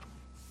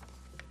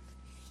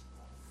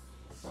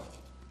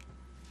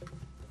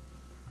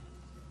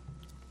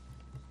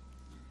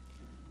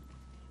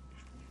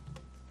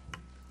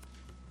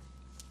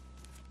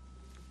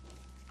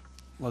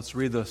Let's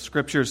read the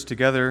scriptures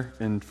together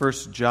in 1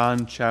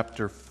 John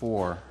chapter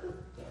 4.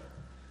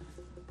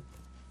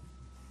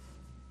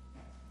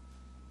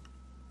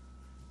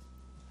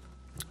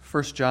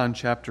 First John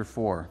chapter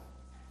 4.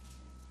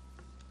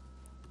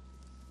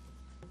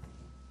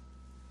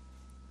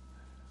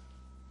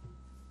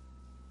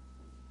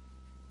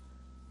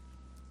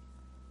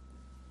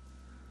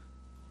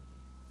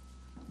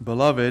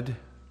 Beloved,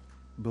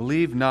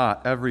 believe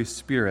not every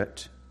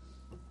spirit,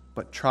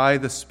 but try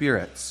the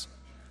spirits,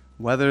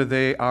 whether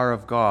they are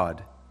of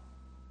God,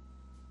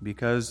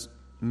 because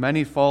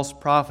many false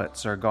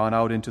prophets are gone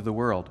out into the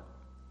world.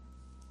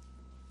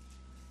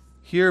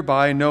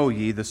 Hereby know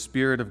ye the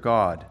Spirit of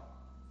God.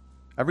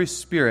 Every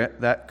spirit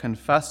that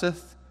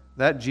confesseth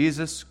that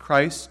Jesus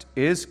Christ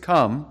is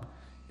come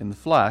in the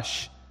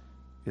flesh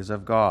is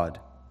of God.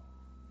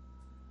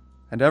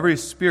 And every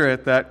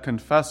spirit that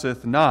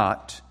confesseth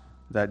not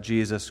that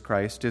Jesus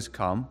Christ is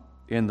come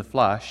in the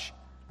flesh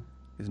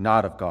is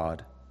not of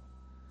God.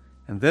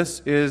 And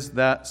this is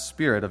that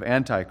spirit of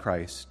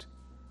Antichrist,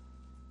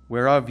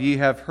 whereof ye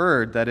have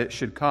heard that it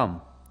should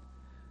come,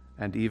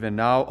 and even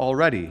now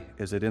already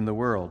is it in the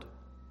world.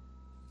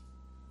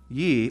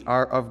 Ye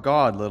are of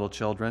God, little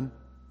children,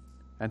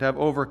 and have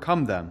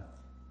overcome them,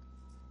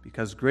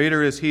 because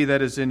greater is he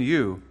that is in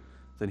you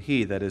than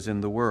he that is in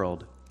the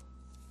world.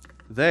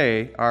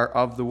 They are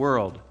of the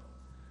world,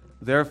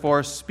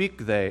 therefore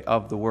speak they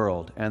of the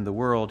world, and the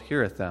world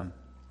heareth them.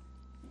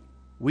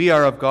 We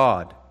are of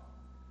God.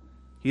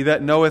 He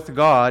that knoweth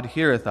God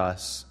heareth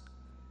us.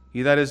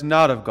 He that is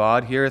not of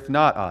God heareth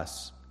not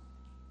us.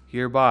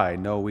 Hereby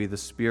know we the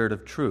spirit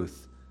of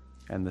truth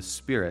and the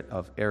spirit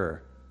of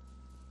error.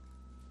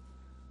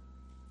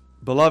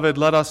 Beloved,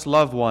 let us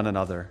love one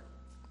another,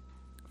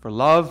 for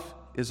love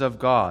is of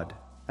God,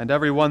 and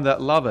every one that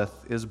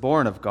loveth is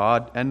born of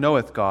God and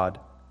knoweth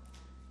God.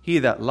 He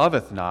that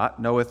loveth not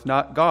knoweth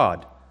not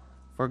God,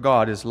 for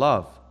God is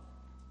love.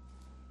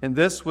 In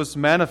this was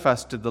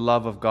manifested the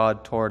love of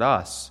God toward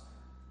us,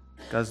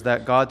 because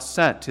that God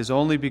sent his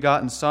only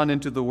begotten Son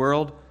into the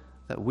world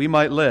that we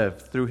might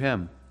live through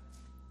him.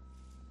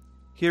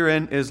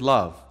 Herein is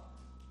love,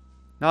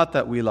 not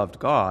that we loved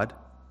God,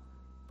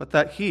 but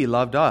that he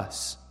loved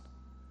us,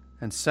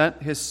 and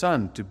sent his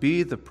Son to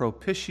be the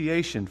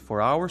propitiation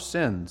for our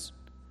sins.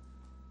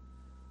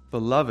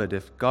 Beloved,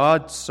 if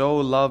God so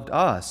loved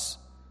us,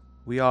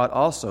 we ought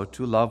also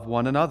to love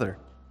one another.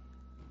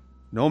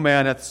 No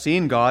man hath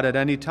seen God at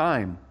any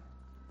time.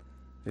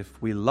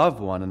 If we love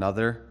one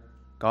another,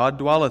 God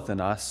dwelleth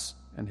in us,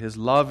 and his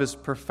love is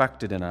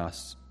perfected in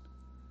us.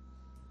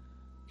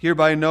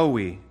 Hereby know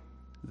we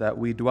that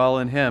we dwell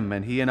in him,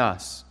 and he in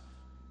us,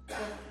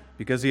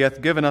 because he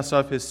hath given us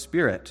of his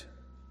Spirit.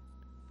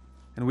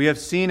 And we have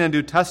seen and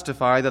do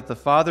testify that the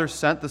Father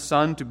sent the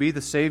Son to be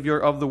the Savior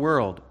of the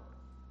world.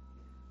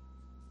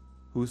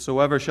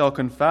 Whosoever shall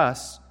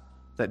confess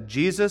that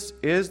Jesus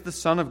is the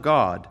Son of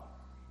God,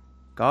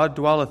 God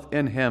dwelleth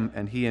in him,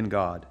 and he in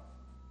God.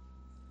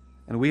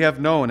 And we have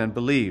known and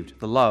believed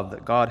the love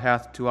that God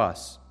hath to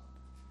us.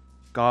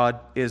 God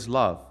is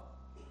love,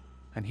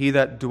 and he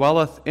that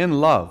dwelleth in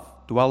love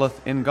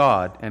dwelleth in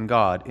God, and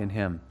God in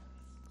him.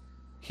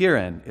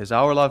 Herein is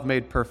our love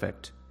made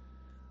perfect,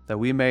 that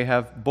we may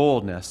have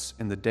boldness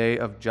in the day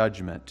of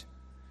judgment,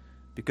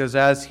 because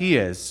as he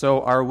is,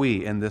 so are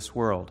we in this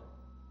world.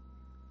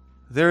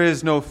 There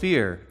is no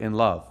fear in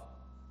love,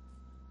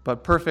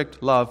 but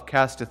perfect love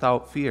casteth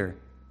out fear,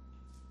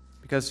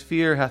 because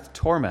fear hath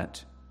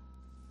torment.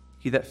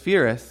 He that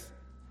feareth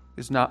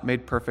is not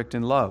made perfect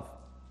in love.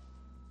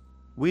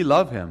 We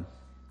love him,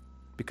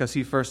 because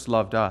he first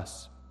loved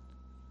us.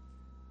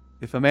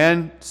 If a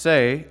man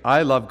say,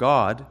 I love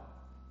God,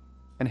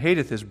 and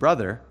hateth his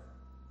brother,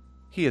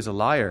 he is a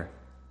liar.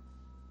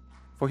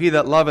 For he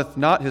that loveth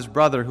not his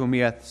brother whom he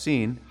hath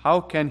seen, how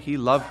can he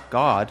love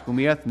God whom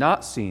he hath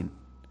not seen?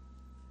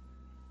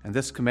 And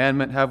this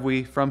commandment have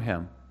we from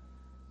him,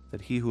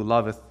 that he who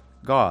loveth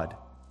God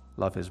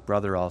love his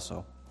brother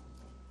also.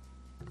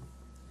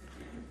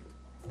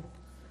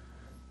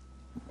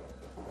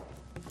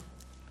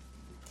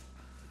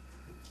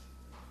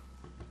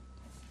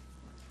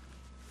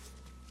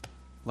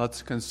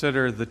 Let's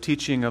consider the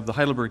teaching of the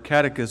Heidelberg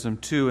Catechism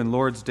 2 and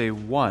Lord's Day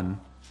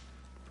 1.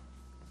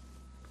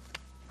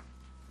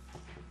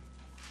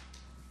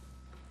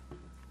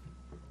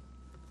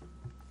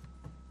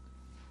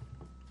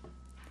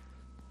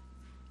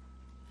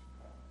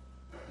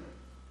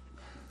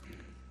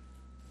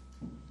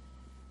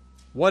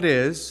 What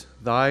is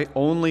thy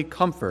only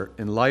comfort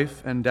in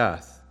life and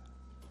death?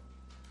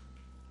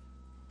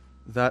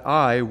 That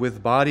I,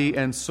 with body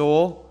and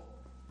soul,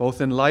 both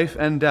in life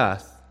and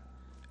death,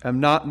 am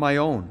not my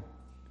own,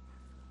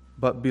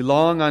 but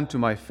belong unto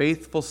my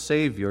faithful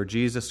Savior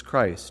Jesus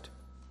Christ,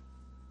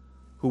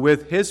 who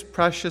with his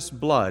precious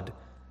blood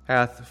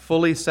hath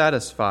fully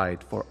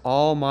satisfied for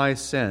all my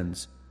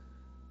sins,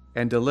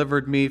 and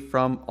delivered me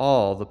from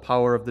all the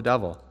power of the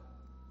devil,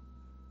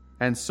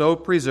 and so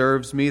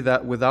preserves me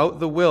that without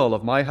the will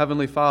of my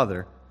heavenly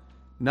Father,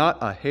 not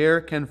a hair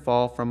can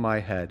fall from my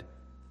head.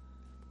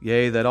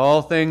 yea, that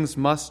all things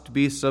must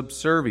be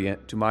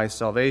subservient to my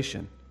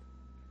salvation.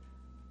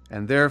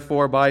 And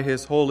therefore by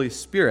his Holy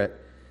Spirit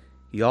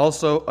he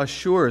also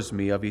assures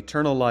me of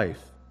eternal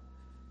life,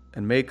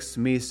 and makes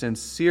me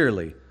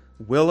sincerely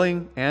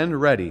willing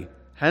and ready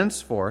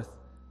henceforth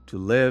to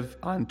live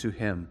unto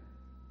him.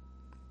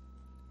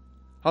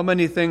 How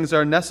many things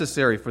are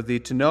necessary for thee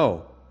to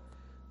know,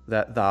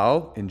 that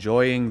thou,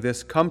 enjoying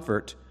this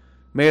comfort,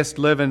 mayest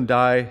live and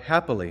die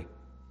happily?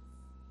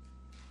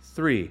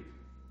 3.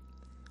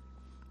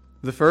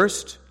 The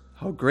first,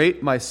 how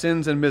great my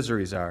sins and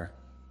miseries are.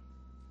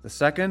 The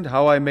second,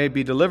 how I may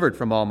be delivered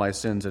from all my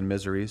sins and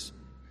miseries.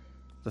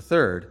 The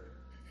third,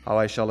 how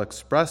I shall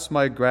express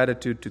my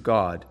gratitude to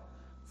God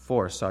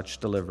for such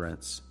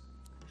deliverance.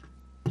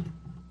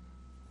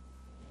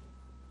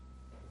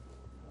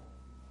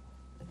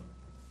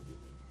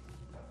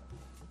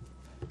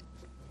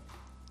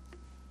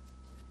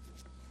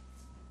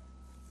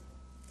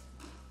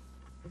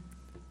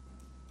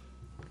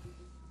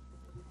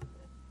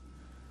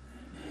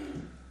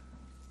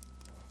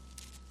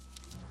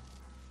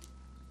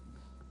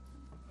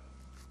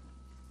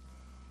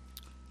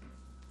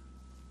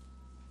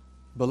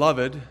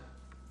 Beloved,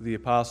 the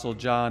Apostle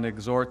John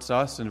exhorts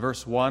us in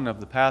verse 1 of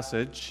the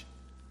passage,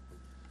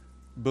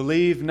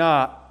 believe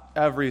not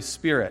every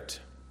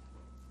spirit,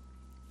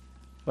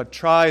 but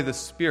try the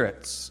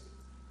spirits,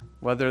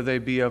 whether they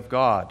be of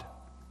God,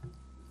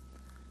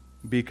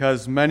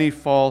 because many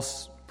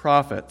false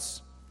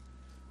prophets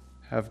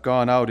have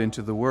gone out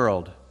into the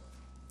world.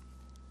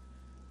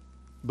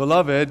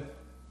 Beloved,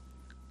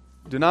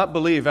 do not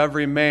believe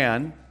every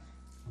man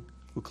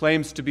who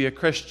claims to be a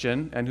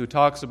Christian and who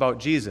talks about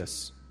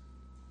Jesus,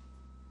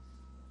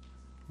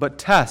 but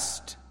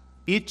test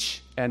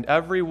each and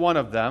every one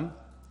of them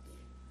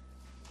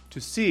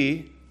to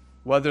see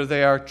whether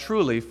they are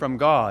truly from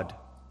God.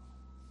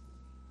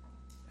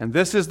 And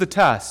this is the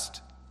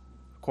test,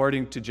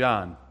 according to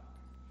John.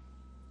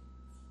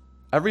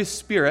 Every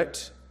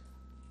spirit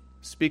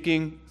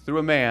speaking through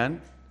a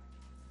man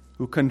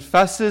who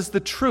confesses the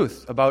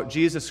truth about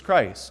Jesus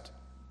Christ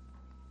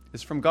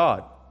is from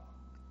God.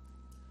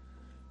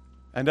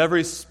 And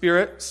every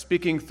spirit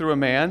speaking through a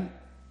man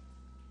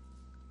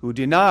who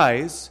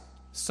denies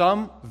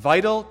some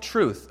vital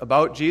truth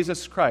about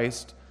Jesus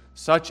Christ,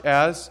 such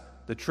as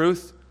the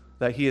truth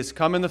that he has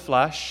come in the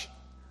flesh,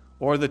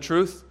 or the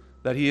truth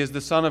that he is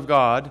the Son of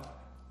God,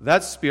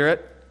 that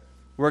spirit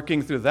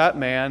working through that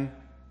man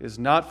is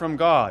not from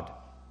God,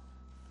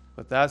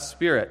 but that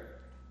spirit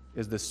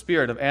is the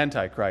spirit of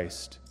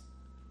Antichrist,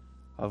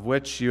 of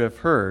which you have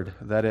heard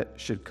that it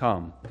should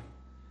come.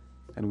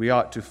 And we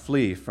ought to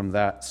flee from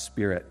that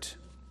spirit.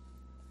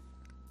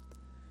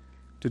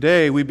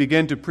 Today we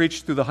begin to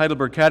preach through the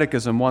Heidelberg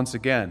Catechism once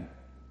again.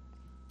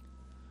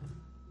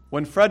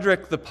 When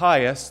Frederick the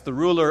Pious, the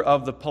ruler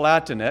of the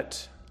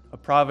Palatinate, a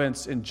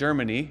province in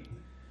Germany,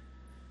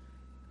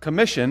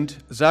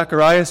 commissioned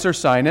Zacharias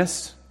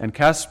Ursinus and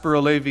Caspar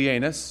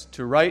Olavianus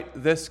to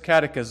write this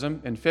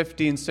catechism in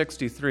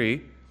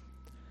 1563,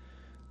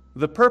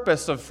 the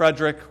purpose of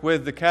Frederick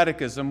with the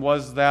catechism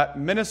was that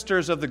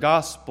ministers of the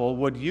gospel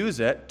would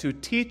use it to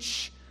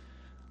teach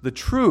the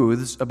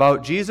truths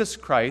about Jesus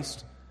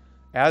Christ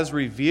as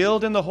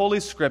revealed in the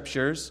Holy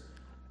Scriptures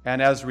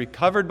and as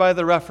recovered by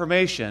the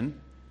Reformation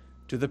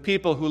to the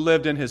people who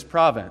lived in his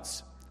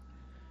province,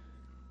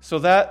 so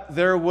that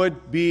there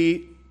would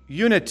be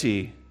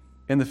unity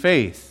in the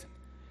faith,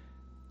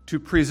 to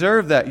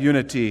preserve that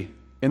unity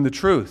in the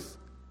truth,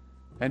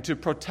 and to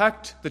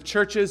protect the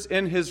churches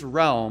in his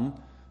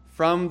realm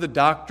from the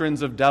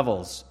doctrines of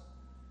devils,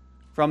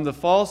 from the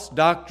false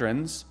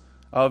doctrines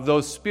of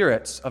those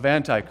spirits of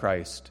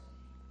Antichrist.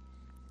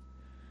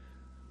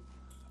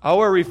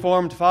 Our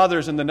Reformed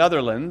fathers in the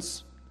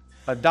Netherlands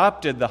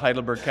adopted the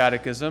Heidelberg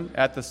Catechism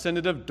at the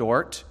Synod of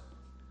Dort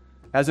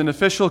as an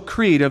official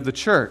creed of the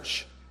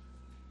Church,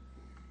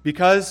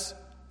 because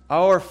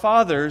our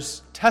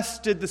fathers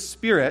tested the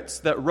spirits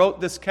that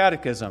wrote this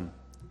catechism.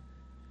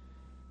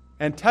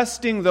 And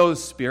testing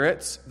those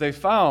spirits, they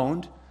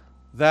found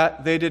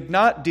that they did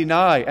not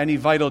deny any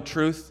vital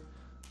truth,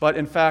 but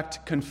in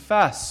fact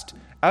confessed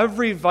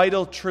every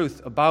vital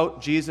truth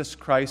about Jesus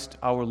Christ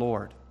our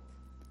Lord,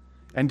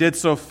 and did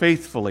so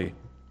faithfully.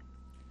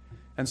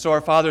 And so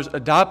our fathers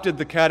adopted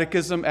the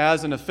catechism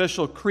as an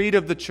official creed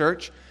of the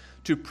church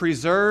to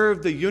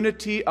preserve the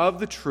unity of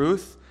the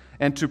truth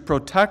and to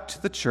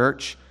protect the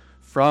church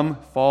from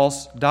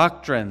false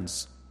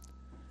doctrines.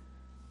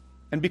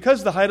 And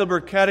because the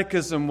Heidelberg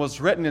Catechism was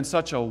written in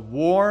such a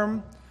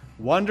warm,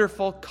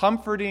 wonderful,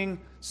 comforting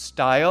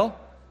style,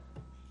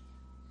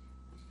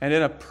 and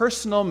in a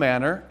personal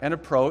manner and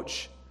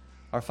approach,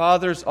 our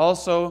fathers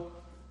also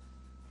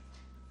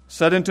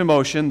set into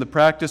motion the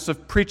practice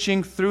of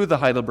preaching through the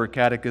Heidelberg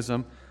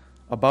Catechism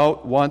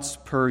about once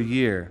per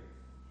year.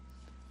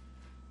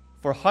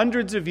 For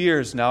hundreds of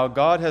years now,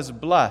 God has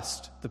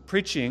blessed the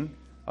preaching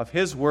of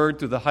His Word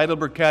through the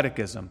Heidelberg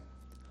Catechism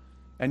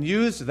and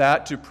used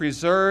that to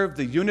preserve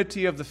the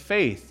unity of the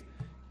faith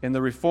in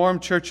the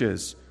Reformed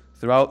churches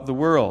throughout the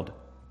world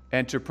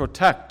and to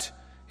protect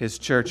his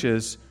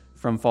churches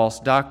from false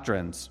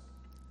doctrines.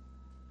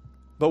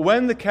 But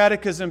when the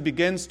catechism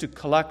begins to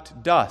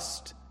collect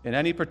dust in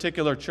any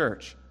particular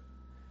church,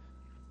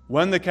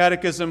 when the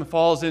catechism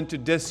falls into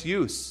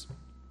disuse,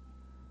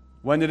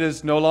 when it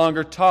is no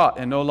longer taught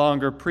and no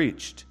longer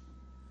preached,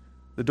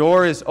 the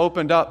door is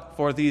opened up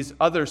for these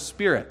other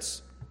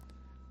spirits,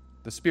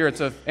 the spirits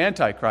of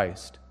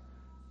Antichrist,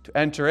 to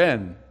enter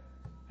in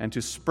and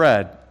to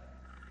spread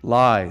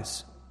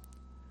lies.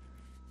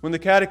 When the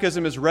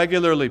catechism is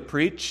regularly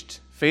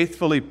preached,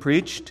 faithfully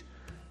preached,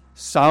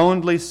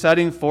 soundly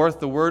setting forth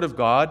the Word of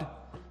God,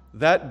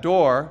 that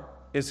door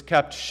is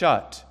kept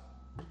shut,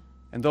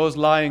 and those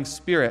lying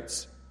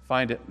spirits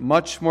find it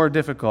much more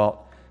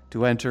difficult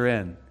to enter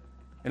in.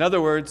 In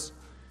other words,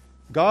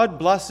 God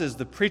blesses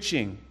the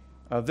preaching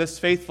of this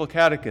faithful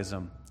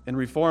catechism in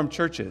Reformed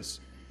churches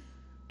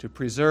to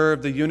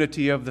preserve the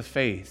unity of the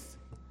faith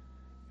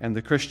and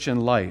the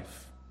Christian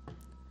life,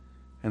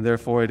 and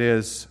therefore it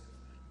is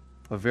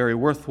a very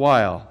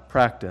worthwhile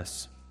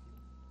practice.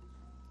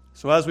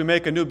 So as we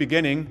make a new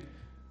beginning,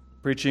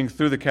 preaching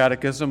through the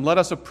catechism, let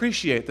us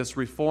appreciate this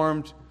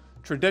Reformed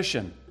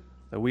tradition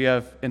that we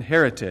have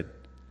inherited.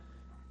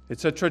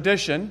 It's a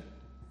tradition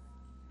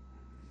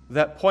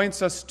that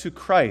points us to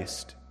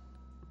Christ,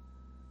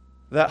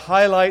 that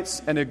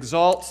highlights and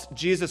exalts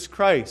Jesus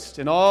Christ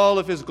in all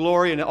of his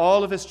glory and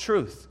all of his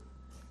truth,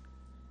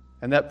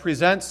 and that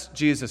presents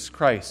Jesus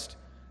Christ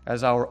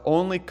as our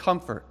only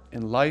comfort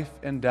in life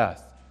and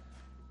death,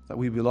 that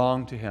we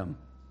belong to him.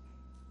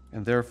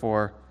 And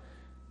therefore,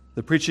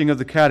 the preaching of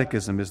the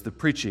catechism is the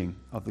preaching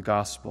of the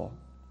gospel.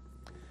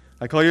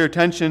 I call your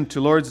attention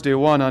to Lord's Day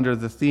 1 under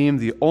the theme,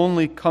 the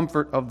only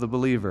comfort of the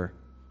believer.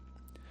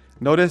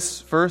 Notice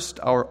first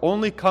our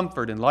only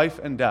comfort in life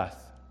and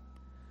death.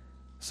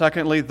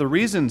 Secondly, the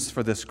reasons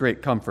for this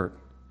great comfort.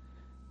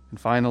 And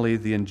finally,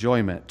 the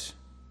enjoyment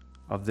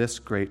of this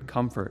great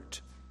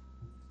comfort.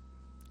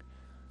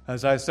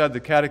 As I said,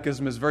 the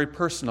catechism is very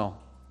personal.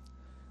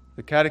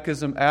 The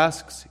catechism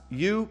asks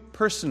you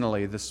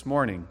personally this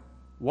morning,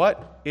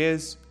 what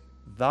is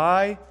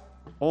thy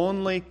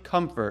only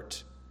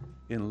comfort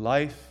in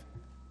life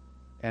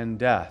and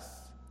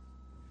death?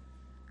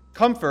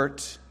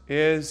 Comfort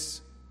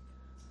is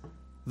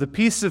the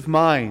peace of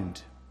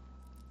mind,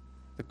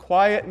 the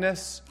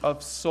quietness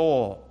of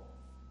soul,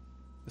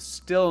 the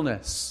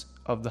stillness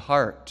of the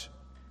heart,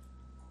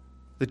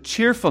 the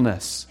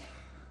cheerfulness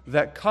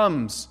that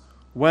comes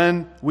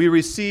when we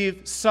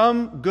receive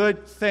some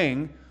good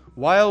thing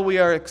while we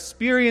are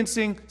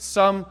experiencing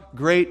some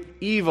great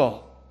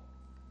evil.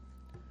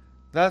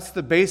 That's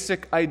the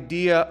basic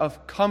idea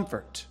of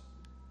comfort.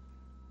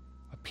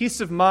 A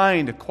peace of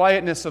mind, a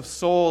quietness of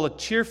soul, a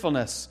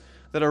cheerfulness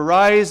that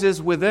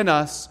arises within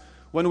us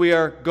when we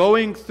are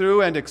going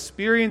through and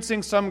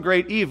experiencing some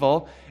great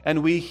evil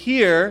and we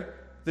hear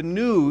the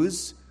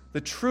news,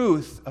 the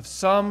truth of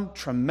some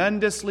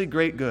tremendously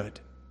great good.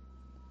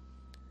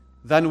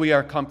 Then we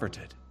are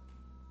comforted.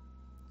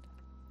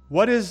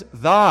 What is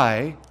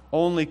thy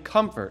only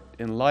comfort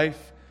in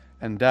life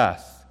and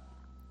death?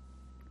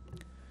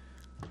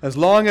 As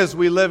long as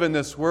we live in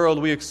this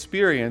world, we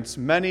experience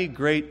many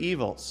great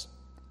evils.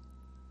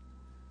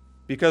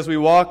 Because we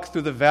walk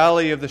through the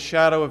valley of the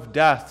shadow of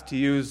death, to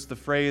use the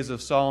phrase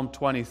of Psalm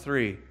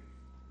 23.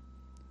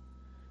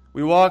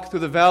 We walk through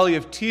the valley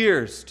of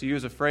tears, to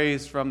use a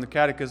phrase from the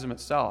Catechism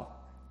itself.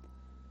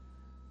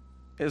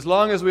 As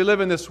long as we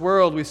live in this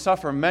world, we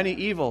suffer many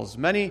evils,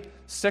 many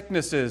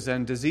sicknesses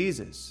and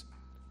diseases,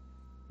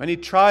 many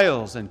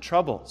trials and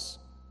troubles.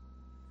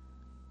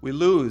 We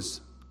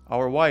lose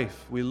our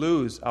wife, we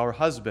lose our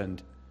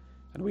husband,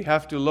 and we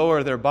have to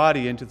lower their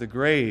body into the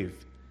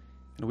grave.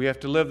 And we have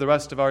to live the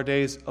rest of our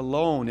days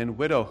alone in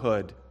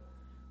widowhood.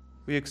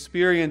 We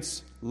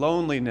experience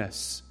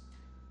loneliness.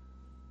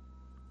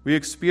 We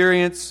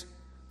experience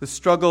the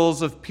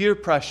struggles of peer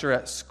pressure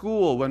at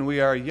school when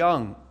we are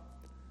young,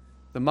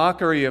 the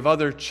mockery of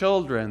other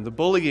children, the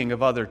bullying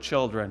of other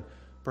children,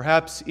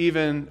 perhaps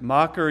even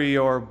mockery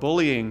or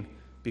bullying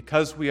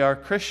because we are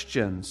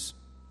Christians.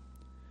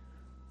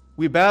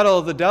 We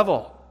battle the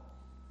devil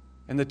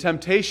and the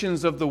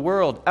temptations of the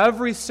world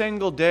every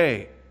single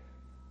day,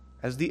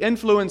 as the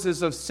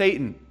influences of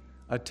Satan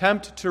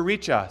attempt to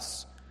reach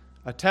us,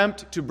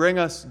 attempt to bring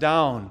us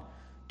down,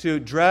 to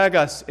drag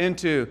us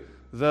into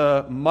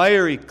the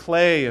miry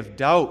clay of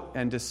doubt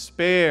and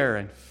despair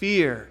and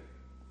fear,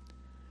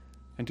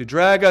 and to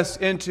drag us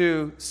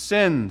into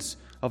sins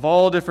of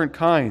all different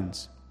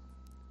kinds.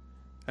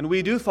 And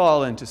we do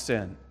fall into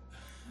sin,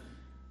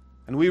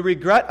 and we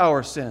regret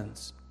our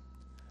sins,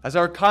 as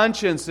our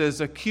consciences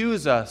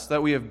accuse us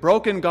that we have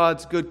broken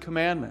God's good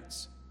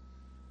commandments,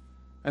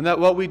 and that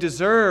what we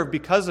deserve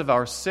because of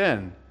our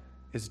sin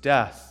is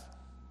death.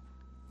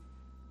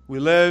 We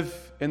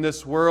live in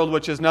this world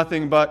which is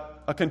nothing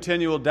but a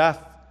continual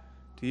death,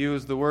 to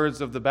use the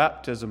words of the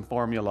baptism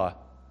formula.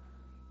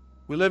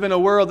 We live in a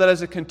world that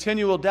is a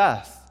continual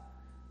death.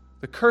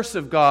 The curse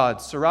of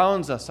God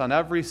surrounds us on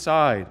every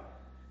side.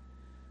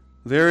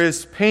 There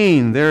is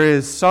pain, there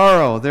is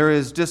sorrow, there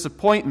is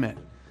disappointment,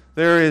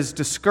 there is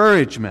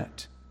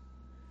discouragement.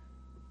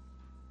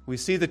 We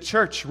see the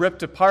church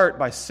ripped apart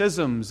by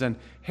schisms and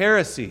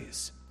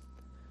heresies.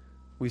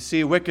 We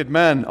see wicked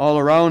men all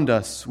around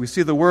us. We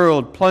see the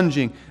world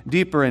plunging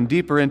deeper and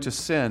deeper into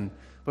sin.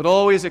 But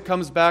always it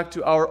comes back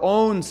to our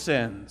own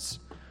sins,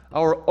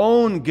 our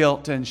own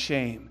guilt and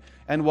shame,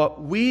 and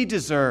what we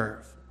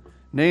deserve,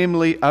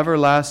 namely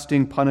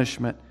everlasting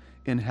punishment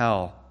in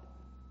hell.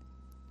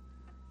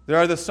 There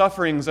are the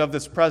sufferings of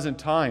this present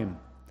time,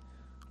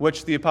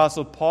 which the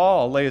Apostle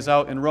Paul lays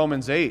out in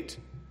Romans 8.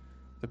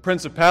 The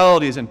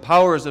principalities and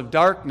powers of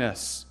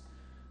darkness,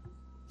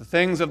 the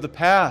things of the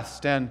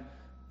past and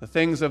the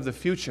things of the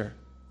future.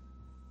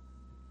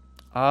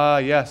 Ah,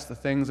 yes, the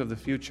things of the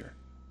future.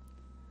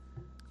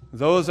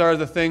 Those are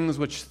the things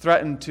which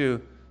threaten to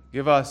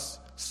give us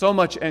so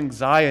much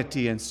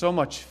anxiety and so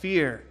much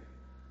fear.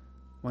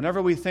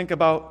 Whenever we think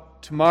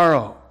about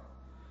tomorrow,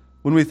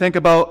 when we think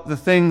about the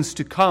things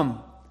to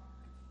come,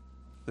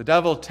 the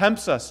devil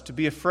tempts us to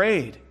be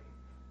afraid,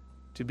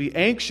 to be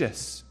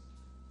anxious,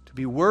 to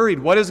be worried.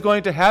 What is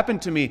going to happen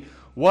to me?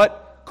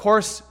 What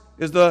course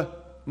is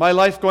my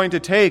life going to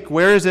take?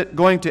 Where is it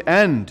going to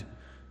end?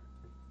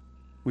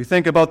 We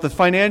think about the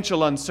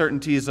financial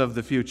uncertainties of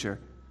the future.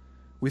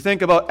 We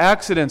think about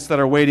accidents that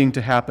are waiting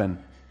to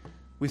happen.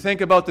 We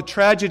think about the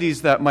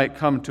tragedies that might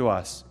come to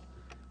us.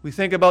 We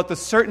think about the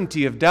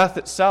certainty of death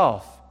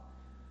itself.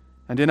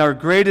 And in our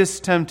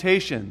greatest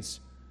temptations,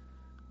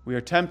 we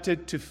are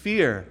tempted to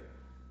fear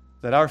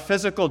that our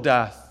physical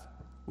death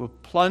will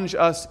plunge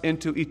us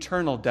into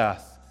eternal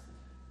death,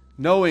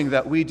 knowing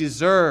that we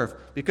deserve,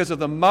 because of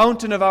the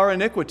mountain of our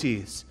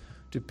iniquities,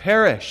 to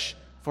perish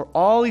for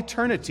all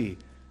eternity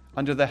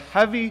under the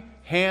heavy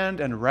hand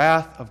and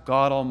wrath of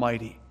God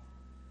Almighty.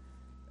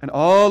 And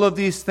all of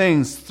these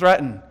things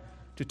threaten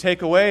to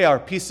take away our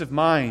peace of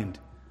mind,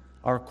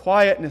 our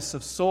quietness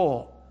of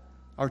soul,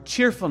 our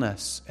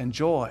cheerfulness and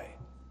joy.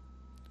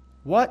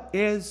 What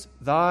is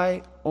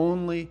thy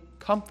only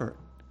comfort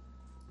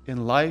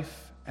in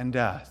life and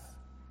death?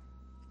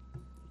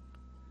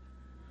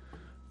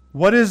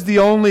 What is the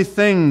only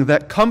thing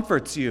that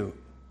comforts you,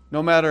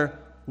 no matter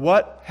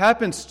what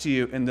happens to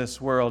you in this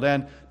world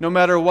and no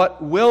matter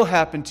what will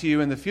happen to you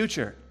in the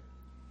future?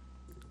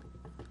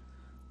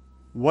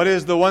 What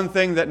is the one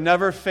thing that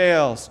never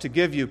fails to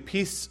give you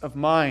peace of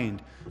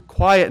mind,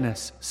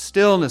 quietness,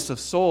 stillness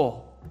of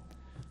soul?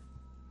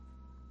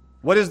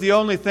 What is the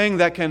only thing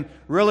that can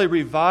really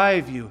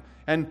revive you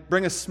and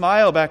bring a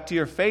smile back to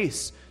your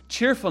face,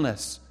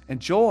 cheerfulness and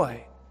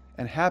joy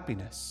and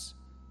happiness?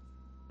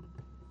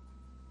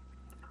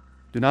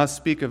 Do not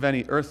speak of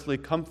any earthly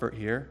comfort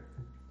here.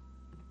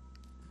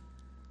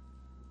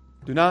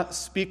 Do not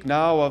speak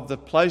now of the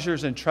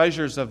pleasures and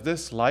treasures of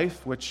this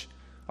life, which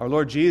our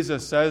Lord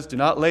Jesus says, do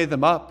not lay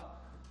them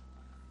up,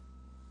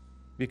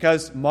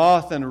 because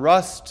moth and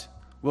rust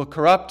will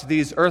corrupt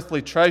these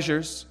earthly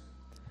treasures,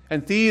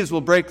 and thieves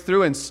will break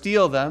through and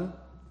steal them.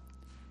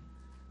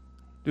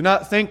 Do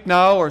not think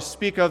now or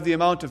speak of the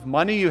amount of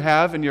money you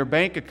have in your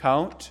bank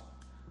account.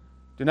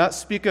 Do not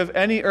speak of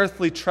any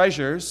earthly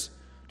treasures.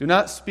 Do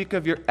not speak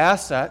of your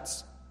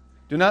assets.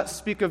 Do not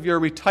speak of your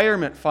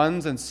retirement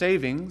funds and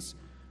savings.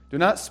 Do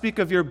not speak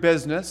of your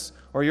business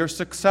or your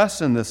success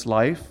in this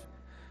life,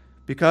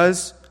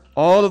 because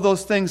all of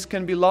those things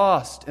can be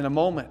lost in a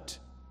moment.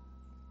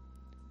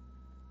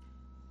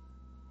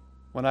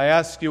 When I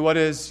ask you what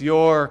is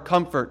your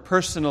comfort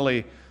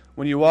personally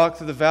when you walk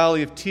through the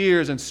valley of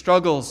tears and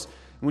struggles,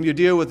 when you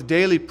deal with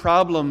daily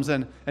problems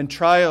and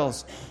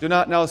trials, do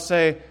not now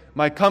say,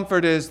 my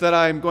comfort is that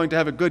I'm going to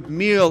have a good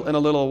meal in a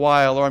little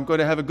while, or I'm going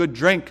to have a good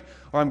drink,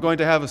 or I'm going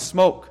to have a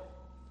smoke.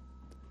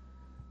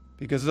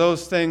 Because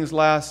those things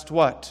last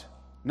what?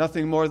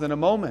 Nothing more than a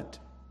moment.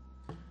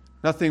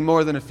 Nothing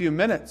more than a few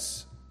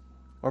minutes,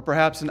 or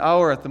perhaps an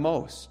hour at the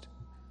most.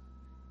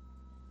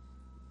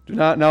 Do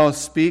not now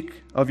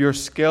speak of your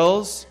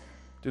skills.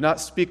 Do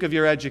not speak of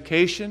your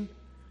education.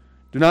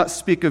 Do not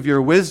speak of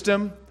your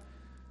wisdom.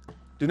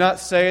 Do not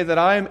say that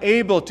I am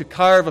able to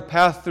carve a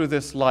path through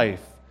this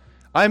life.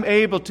 I'm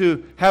able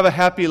to have a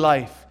happy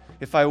life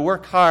if I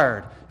work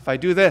hard, if I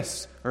do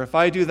this, or if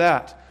I do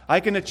that.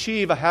 I can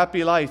achieve a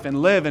happy life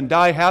and live and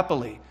die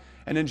happily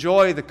and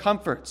enjoy the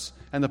comforts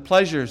and the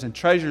pleasures and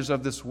treasures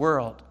of this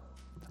world.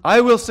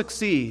 I will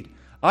succeed.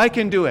 I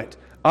can do it.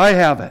 I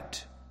have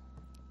it.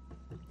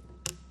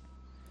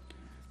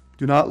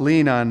 Do not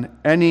lean on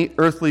any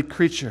earthly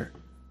creature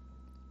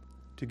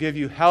to give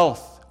you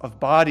health of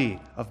body,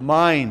 of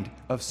mind,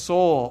 of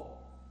soul.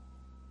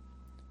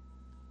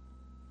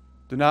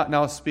 Do not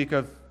now speak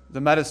of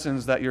the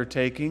medicines that you're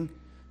taking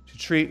to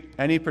treat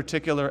any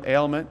particular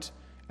ailment,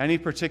 any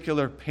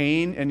particular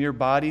pain in your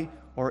body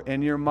or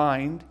in your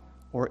mind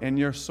or in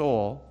your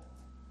soul.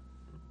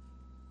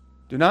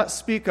 Do not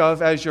speak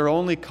of as your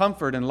only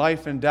comfort in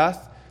life and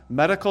death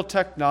medical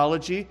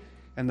technology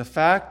and the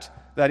fact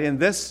that in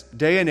this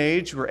day and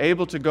age we're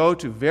able to go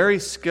to very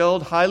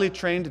skilled, highly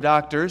trained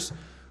doctors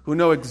who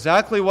know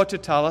exactly what to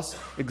tell us,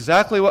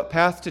 exactly what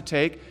path to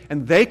take,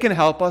 and they can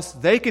help us,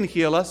 they can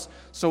heal us,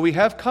 so we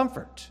have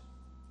comfort.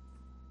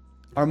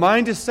 Our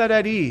mind is set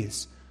at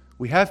ease.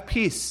 We have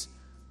peace.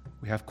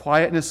 We have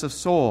quietness of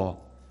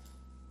soul.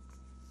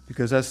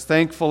 Because as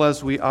thankful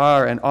as we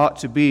are and ought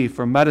to be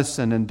for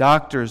medicine and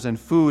doctors and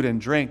food and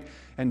drink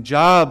and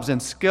jobs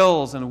and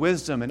skills and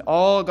wisdom and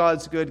all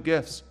God's good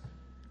gifts,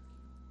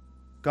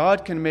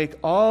 God can make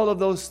all of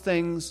those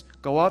things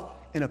go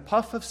up in a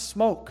puff of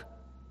smoke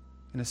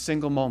in a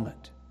single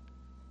moment.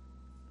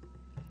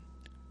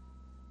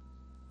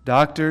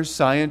 Doctors,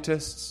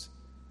 scientists,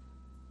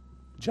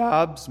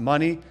 jobs,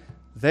 money,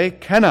 they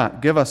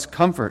cannot give us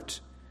comfort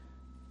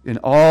in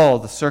all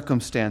the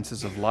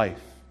circumstances of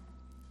life.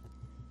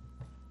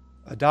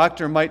 A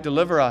doctor might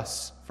deliver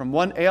us from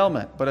one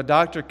ailment, but a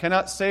doctor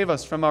cannot save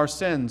us from our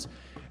sins,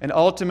 and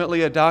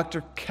ultimately a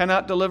doctor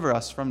cannot deliver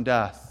us from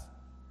death.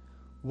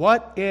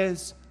 What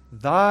is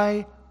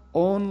thy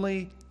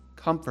only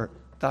comfort?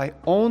 Thy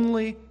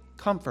only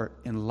comfort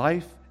in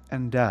life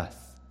and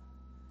death?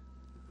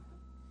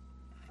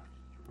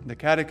 The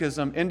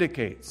Catechism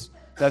indicates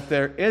that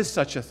there is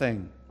such a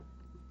thing.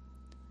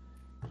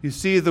 You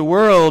see, the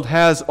world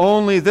has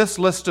only this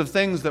list of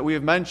things that we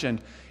have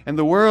mentioned, and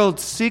the world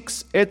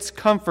seeks its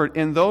comfort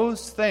in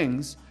those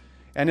things,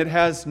 and it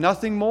has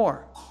nothing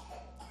more,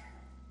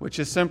 which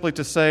is simply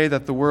to say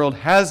that the world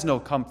has no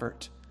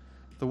comfort.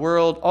 The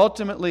world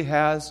ultimately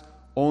has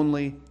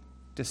only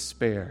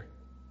despair.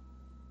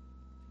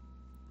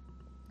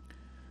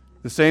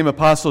 The same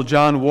Apostle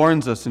John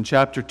warns us in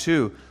chapter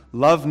 2,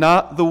 "Love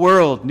not the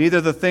world, neither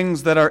the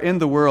things that are in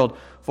the world,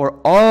 for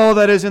all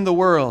that is in the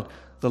world,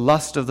 the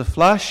lust of the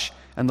flesh,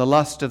 and the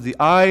lust of the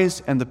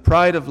eyes, and the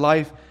pride of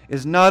life,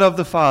 is not of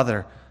the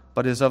Father,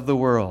 but is of the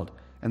world.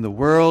 And the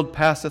world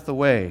passeth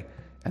away,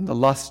 and the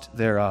lust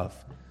thereof."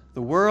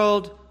 The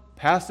world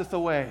passeth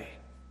away.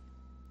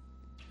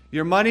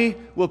 Your money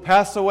will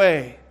pass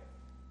away.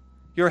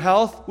 Your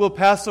health will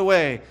pass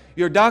away.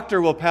 Your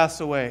doctor will pass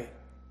away.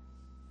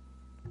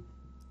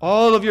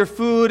 All of your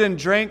food and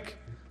drink,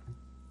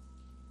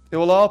 it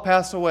will all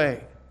pass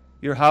away.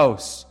 Your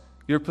house,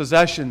 your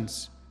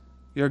possessions,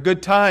 your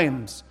good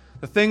times,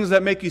 the things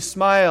that make you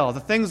smile, the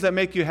things that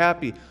make you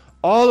happy,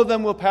 all of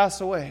them will pass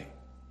away.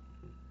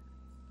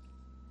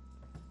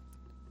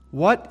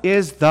 What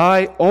is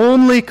thy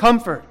only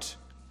comfort?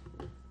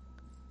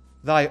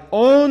 Thy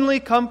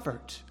only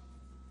comfort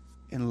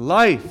in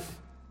life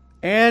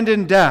and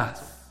in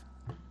death?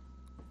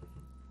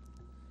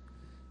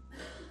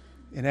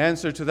 In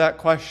answer to that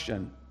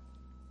question,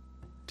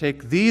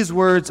 take these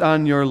words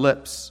on your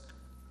lips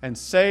and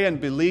say and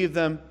believe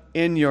them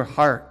in your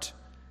heart,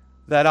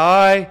 that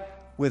I,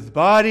 with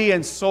body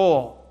and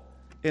soul,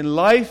 in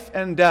life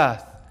and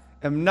death,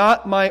 am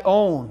not my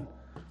own,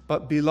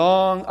 but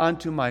belong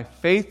unto my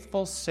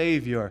faithful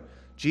Savior,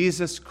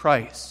 Jesus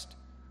Christ.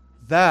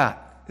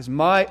 That is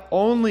my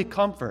only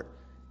comfort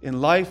in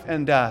life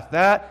and death.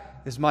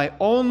 That is my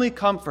only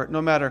comfort,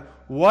 no matter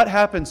what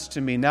happens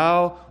to me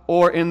now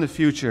or in the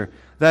future.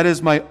 That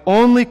is my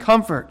only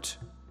comfort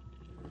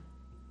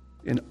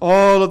in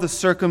all of the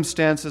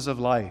circumstances of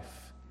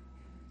life.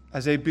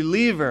 As a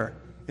believer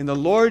in the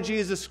Lord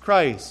Jesus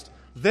Christ,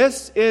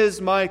 this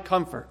is my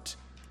comfort,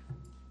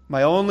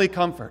 my only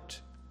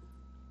comfort,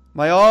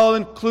 my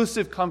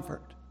all-inclusive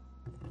comfort.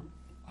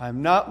 I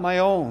am not my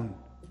own,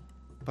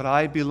 but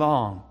I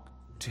belong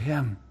to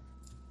Him.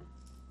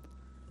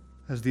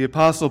 As the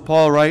Apostle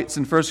Paul writes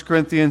in 1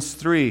 Corinthians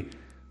 3,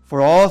 "For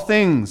all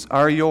things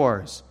are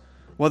yours,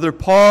 whether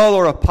Paul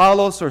or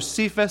Apollos or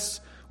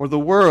Cephas or the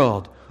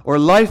world or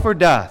life or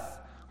death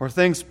or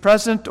things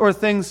present or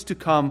things to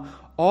come,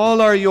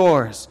 all are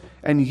yours,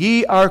 and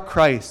ye are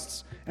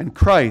Christ's, and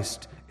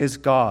Christ is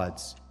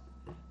God's."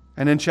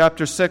 And in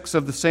chapter 6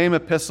 of the same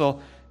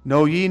epistle,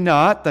 "Know ye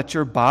not that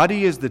your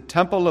body is the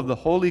temple of the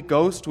Holy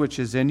Ghost which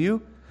is in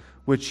you,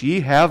 which ye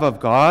have of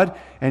God,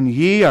 and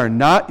ye are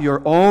not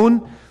your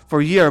own,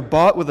 for ye are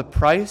bought with a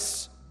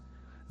price?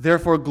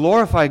 Therefore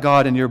glorify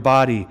God in your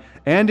body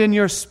and in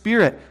your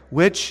spirit,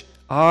 which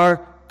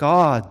are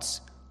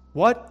God's."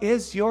 What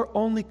is your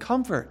only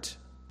comfort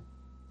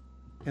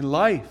in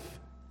life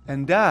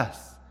and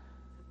death?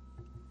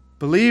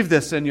 Believe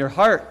this in your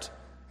heart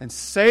and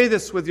say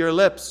this with your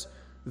lips.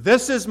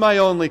 This is my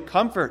only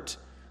comfort,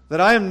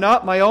 that I am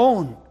not my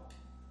own.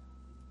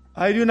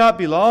 I do not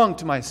belong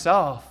to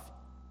myself.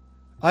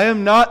 I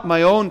am not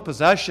my own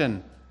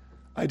possession.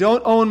 I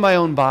don't own my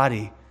own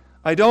body.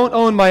 I don't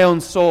own my own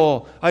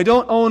soul. I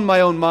don't own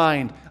my own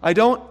mind. I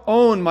don't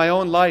own my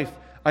own life.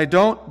 I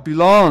don't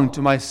belong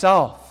to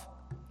myself.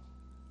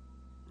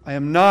 I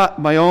am not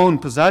my own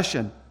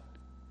possession.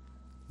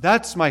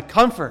 That's my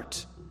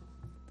comfort.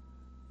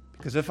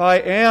 Because if I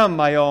am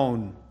my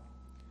own,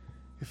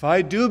 if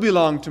I do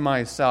belong to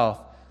myself,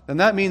 then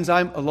that means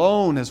I'm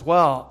alone as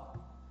well.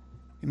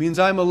 It means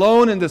I'm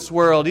alone in this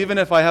world. Even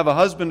if I have a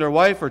husband or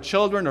wife or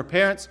children or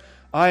parents,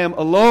 I am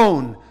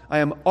alone. I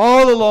am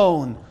all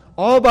alone,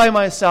 all by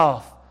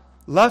myself,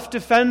 left to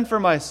fend for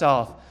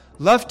myself,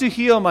 left to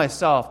heal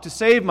myself, to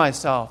save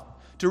myself,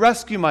 to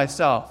rescue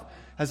myself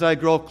as I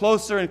grow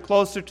closer and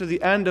closer to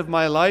the end of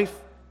my life.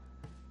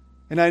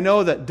 And I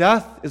know that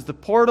death is the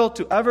portal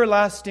to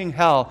everlasting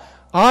hell.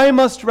 I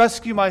must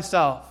rescue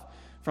myself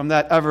from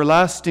that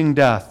everlasting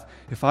death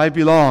if I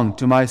belong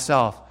to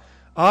myself.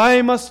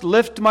 I must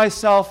lift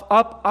myself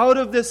up out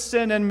of this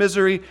sin and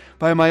misery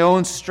by my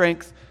own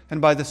strength and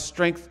by the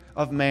strength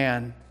of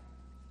man.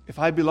 If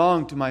I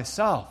belong to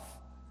myself,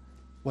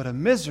 what a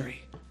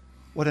misery,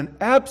 what an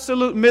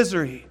absolute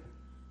misery.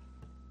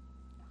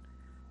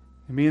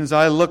 It means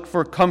I look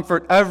for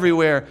comfort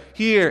everywhere,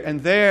 here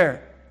and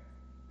there,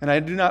 and I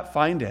do not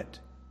find it.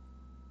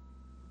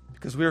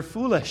 Because we are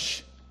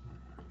foolish.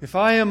 If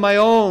I am my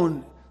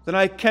own, then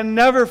I can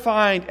never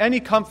find any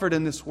comfort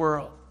in this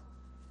world.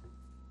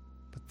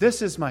 But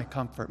this is my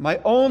comfort, my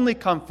only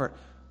comfort,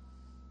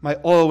 my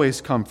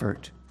always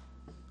comfort,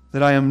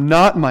 that I am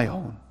not my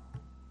own,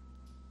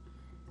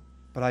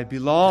 but I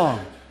belong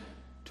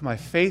to my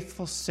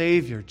faithful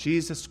Savior,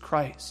 Jesus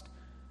Christ,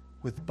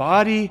 with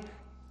body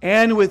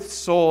and with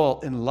soul,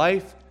 in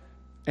life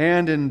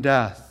and in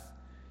death.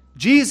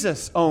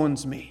 Jesus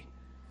owns me.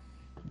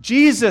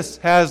 Jesus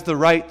has the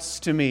rights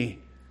to me.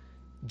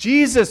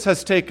 Jesus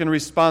has taken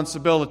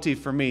responsibility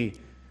for me.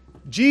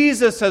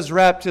 Jesus has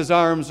wrapped his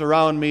arms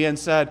around me and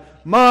said,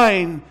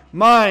 mine,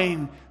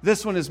 mine,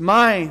 this one is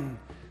mine.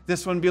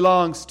 This one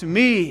belongs to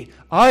me.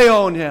 I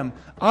own him.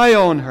 I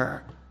own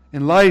her.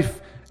 In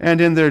life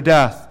and in their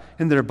death,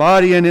 in their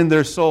body and in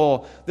their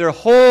soul, their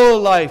whole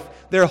life,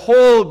 their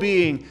whole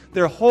being,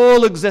 their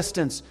whole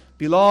existence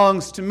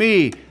belongs to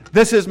me.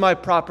 This is my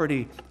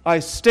property. I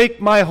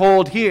stake my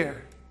hold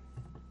here.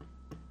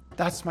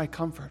 That's my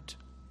comfort.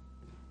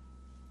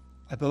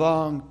 I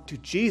belong to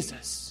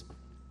Jesus.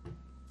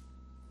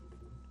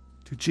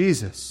 To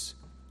Jesus.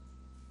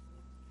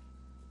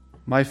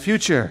 My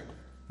future,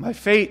 my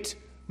fate,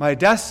 my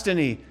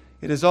destiny,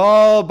 it is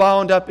all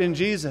bound up in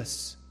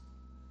Jesus.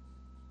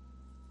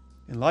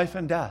 In life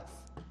and death,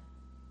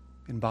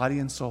 in body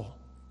and soul.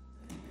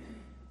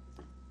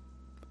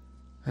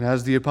 And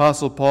as the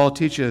Apostle Paul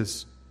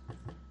teaches,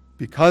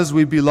 because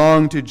we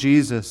belong to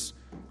Jesus,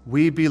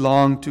 we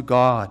belong to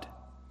God.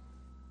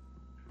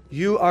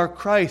 You are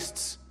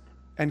Christ's,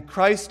 and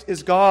Christ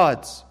is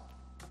God's.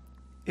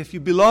 If you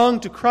belong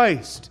to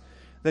Christ,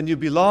 then you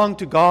belong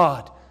to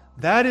God.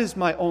 That is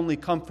my only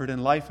comfort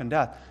in life and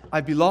death.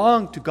 I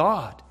belong to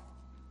God.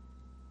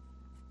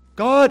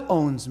 God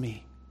owns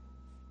me.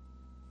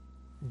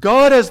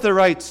 God has the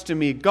rights to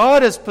me.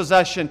 God has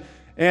possession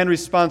and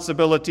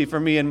responsibility for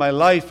me in my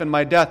life and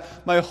my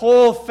death. My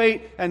whole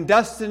fate and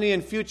destiny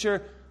and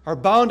future are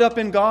bound up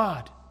in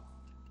God.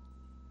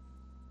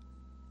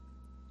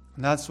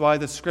 And that's why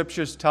the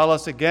Scriptures tell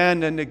us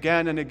again and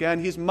again and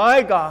again, He's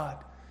my God.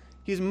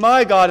 He's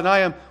my God, and I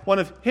am one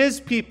of His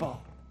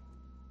people.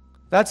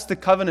 That's the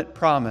covenant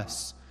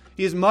promise.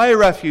 He is my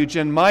refuge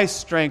and my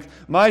strength,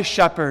 my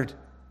shepherd,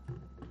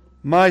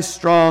 my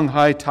strong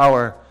high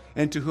tower,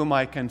 into whom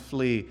I can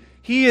flee.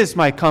 He is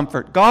my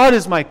comfort. God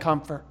is my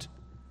comfort.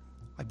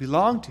 I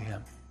belong to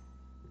Him.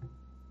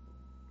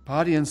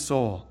 Body and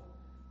soul,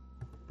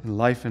 in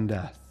life and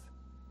death.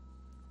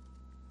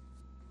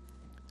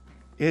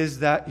 Is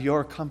that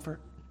your comfort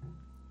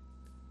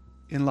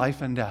in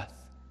life and death?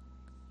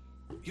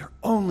 Your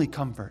only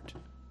comfort.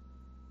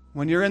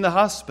 When you're in the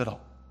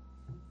hospital,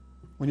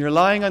 when you're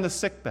lying on the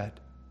sickbed,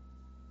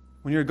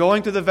 when you're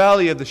going to the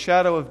valley of the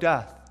shadow of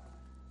death,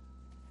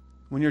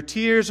 when your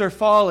tears are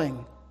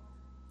falling,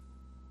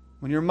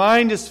 when your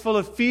mind is full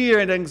of fear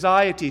and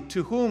anxiety,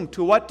 to whom,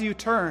 to what do you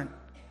turn?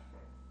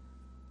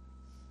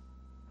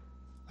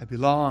 I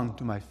belong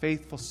to my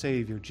faithful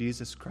Savior,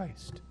 Jesus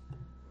Christ,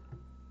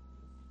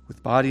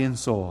 with body and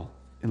soul,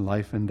 in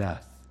life and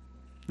death.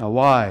 Now,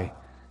 why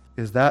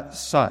is that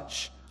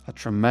such a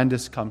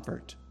tremendous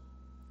comfort?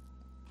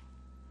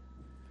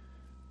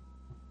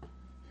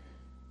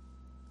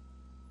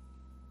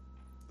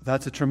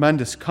 That's a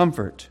tremendous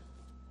comfort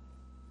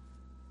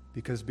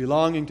because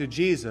belonging to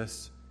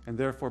Jesus, and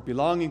therefore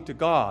belonging to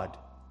God,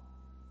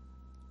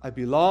 I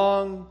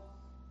belong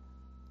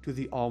to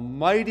the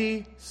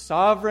almighty,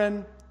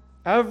 sovereign,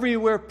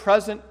 everywhere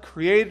present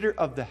Creator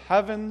of the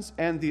heavens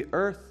and the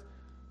earth,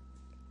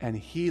 and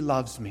He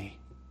loves me.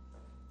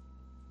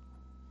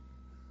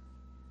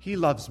 He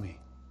loves me.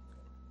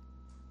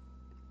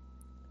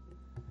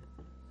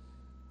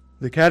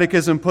 The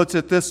Catechism puts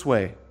it this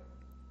way: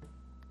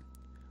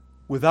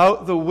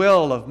 without the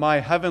will of my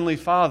Heavenly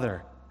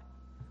Father,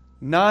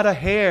 not a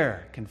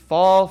hair can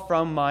fall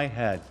from my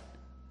head.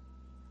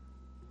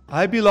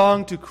 I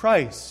belong to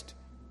Christ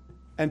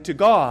and to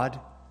God,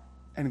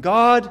 and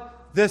God,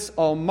 this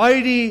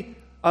almighty,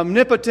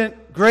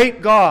 omnipotent,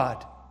 great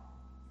God,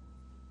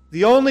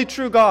 the only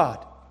true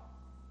God,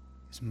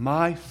 is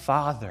my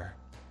Father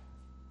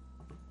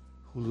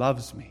who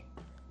loves me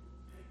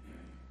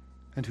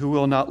and who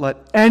will not let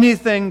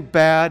anything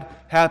bad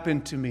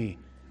happen to me.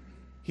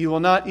 He will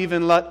not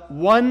even let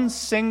one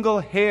single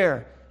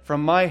hair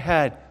from my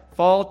head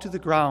fall to the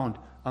ground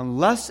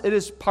unless it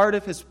is part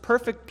of His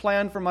perfect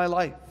plan for my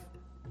life.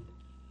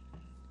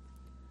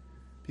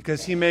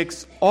 Because He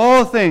makes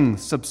all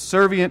things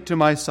subservient to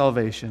my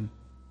salvation.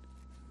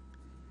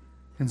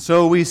 And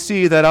so we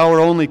see that our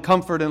only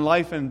comfort in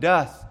life and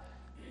death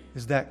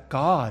is that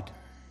God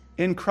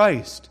in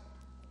Christ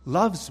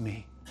loves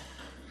me.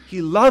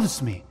 He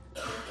loves me.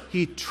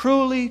 He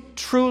truly,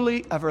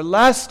 truly,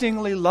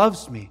 everlastingly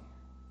loves me.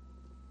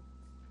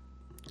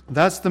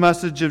 That's the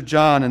message of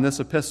John in this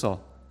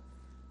epistle.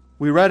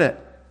 We read it.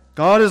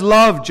 God is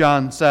love,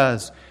 John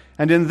says.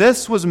 And in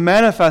this was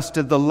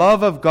manifested the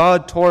love of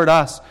God toward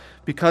us,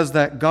 because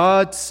that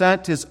God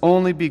sent His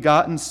only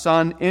begotten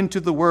Son into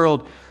the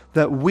world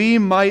that we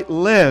might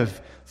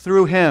live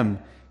through Him.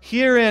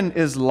 Herein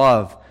is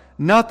love,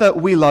 not that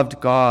we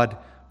loved God,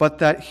 but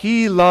that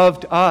He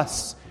loved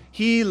us.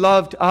 He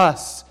loved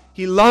us.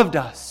 He loved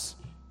us.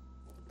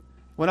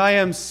 When I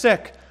am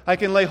sick, I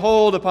can lay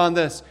hold upon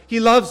this.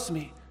 He loves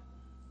me.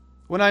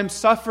 When I'm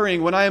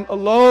suffering, when I am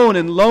alone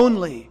and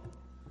lonely,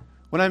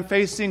 when I'm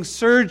facing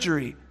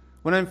surgery,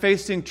 when I'm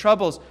facing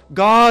troubles,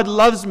 God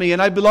loves me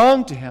and I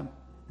belong to Him.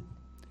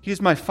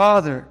 He's my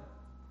Father,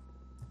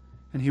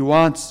 and He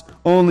wants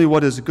only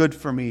what is good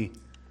for me.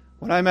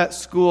 When I'm at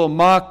school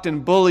mocked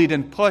and bullied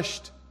and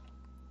pushed,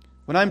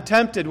 when I'm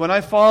tempted, when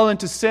I fall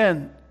into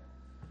sin,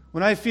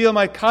 when I feel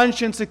my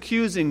conscience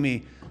accusing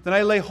me, then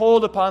I lay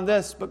hold upon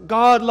this. But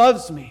God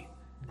loves me,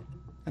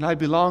 and I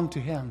belong to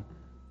Him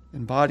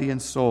in body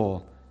and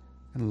soul,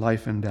 in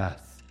life and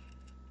death.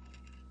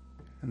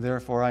 And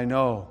therefore I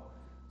know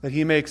that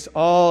He makes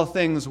all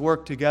things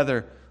work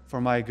together for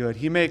my good.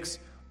 He makes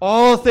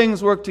all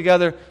things work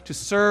together to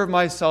serve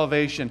my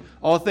salvation.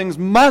 All things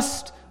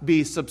must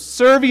be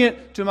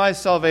subservient to my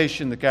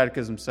salvation, the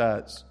Catechism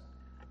says.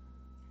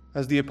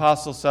 As the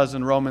Apostle says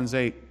in Romans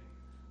 8,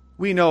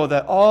 we know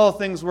that all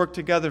things work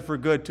together for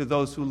good to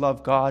those who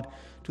love God,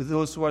 to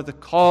those who are the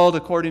called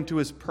according to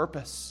His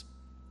purpose.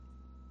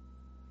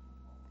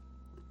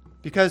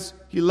 Because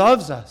He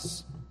loves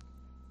us.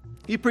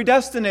 He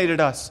predestinated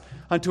us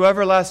unto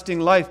everlasting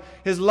life.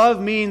 His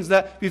love means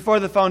that before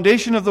the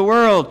foundation of the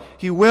world,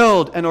 He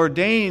willed and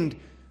ordained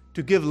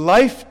to give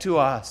life to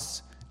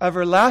us,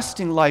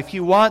 everlasting life. He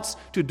wants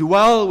to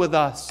dwell with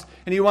us,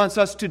 and He wants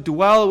us to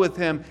dwell with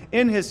Him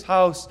in His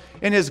house,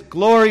 in His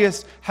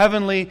glorious,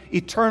 heavenly,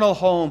 eternal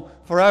home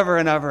forever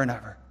and ever and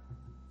ever.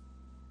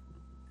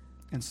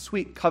 In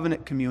sweet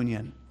covenant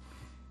communion.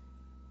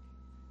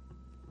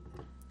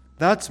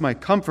 That's my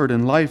comfort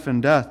in life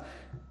and death.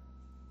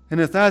 And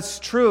if that's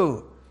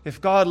true, if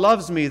God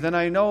loves me, then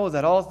I know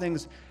that all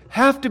things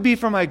have to be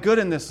for my good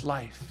in this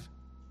life.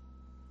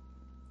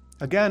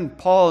 Again,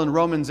 Paul in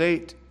Romans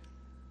 8,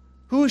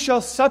 who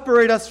shall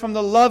separate us from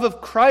the love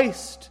of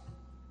Christ?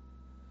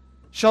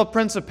 Shall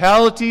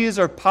principalities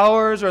or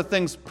powers or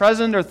things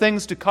present or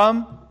things to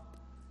come?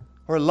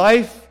 Or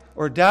life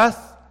or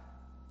death?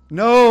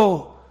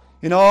 No,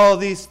 in all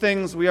these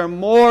things we are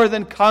more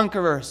than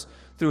conquerors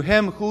through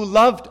Him who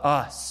loved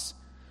us.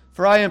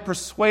 For I am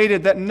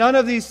persuaded that none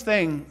of these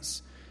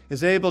things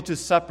is able to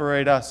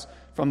separate us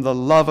from the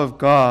love of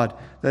God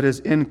that is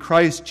in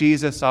Christ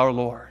Jesus our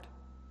Lord.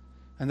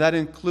 And that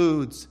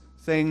includes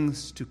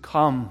things to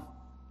come.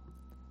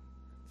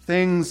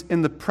 Things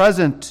in the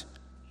present.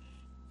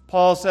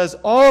 Paul says,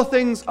 all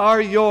things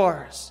are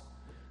yours.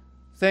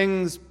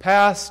 Things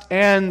past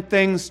and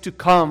things to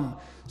come.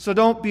 So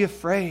don't be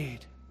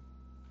afraid.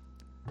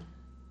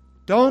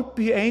 Don't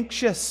be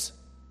anxious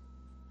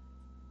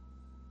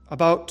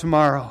about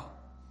tomorrow.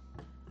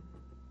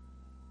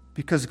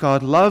 Because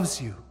God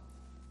loves you.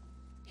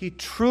 He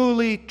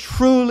truly,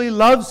 truly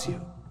loves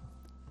you.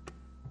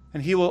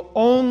 And He will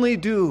only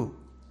do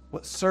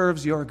what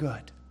serves your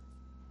good.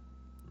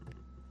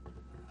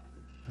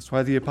 That's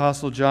why the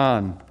Apostle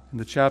John, in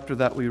the chapter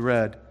that we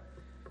read,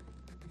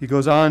 he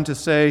goes on to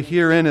say,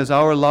 herein is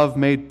our love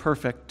made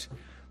perfect,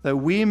 that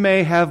we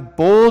may have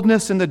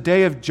boldness in the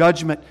day of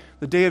judgment.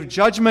 The day of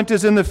judgment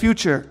is in the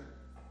future.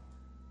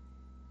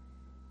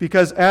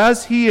 Because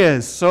as He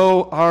is,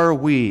 so are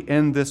we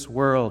in this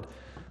world.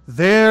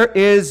 There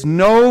is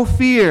no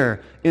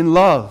fear in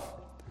love,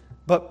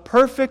 but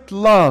perfect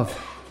love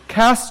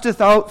casteth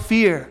out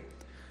fear,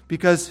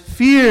 because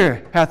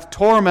fear hath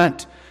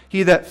torment.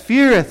 He that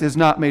feareth is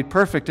not made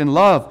perfect in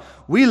love.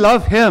 We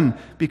love Him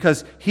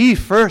because He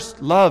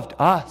first loved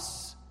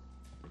us.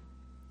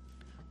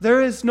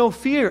 There is no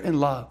fear in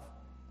love.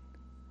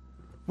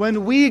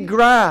 When we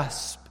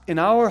grasp in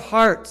our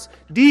hearts,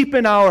 deep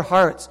in our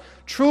hearts,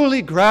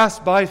 truly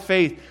grasp by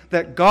faith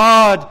that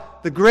God,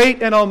 the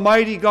great and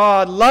almighty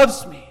God,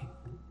 loves me.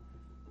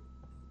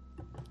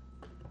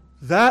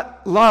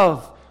 That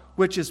love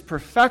which is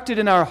perfected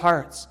in our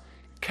hearts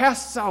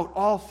casts out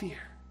all fear.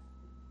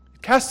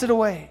 It casts it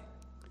away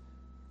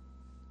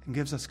and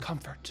gives us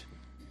comfort,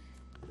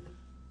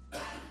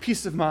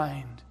 peace of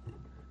mind,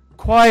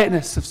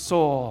 quietness of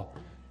soul,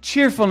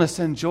 cheerfulness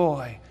and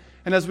joy.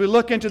 And as we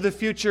look into the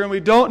future and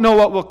we don't know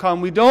what will come,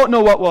 we don't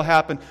know what will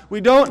happen,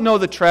 we don't know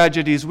the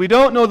tragedies, we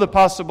don't know the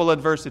possible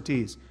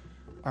adversities,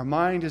 our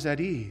mind is at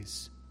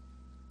ease.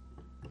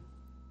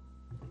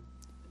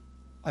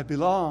 I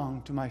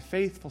belong to my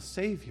faithful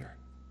Savior.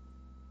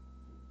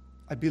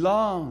 I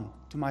belong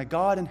to my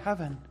God in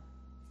heaven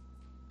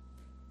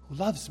who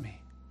loves me.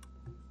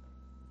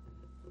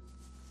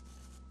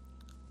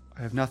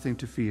 I have nothing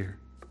to fear.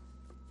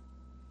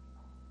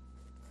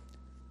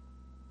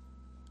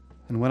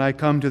 And when I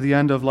come to the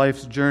end of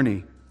life's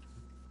journey,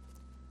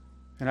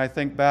 and I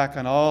think back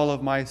on all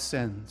of my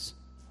sins,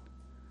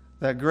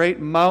 that great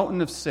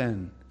mountain of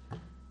sin,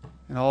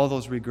 and all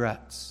those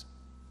regrets,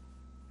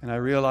 and I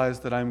realize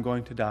that I'm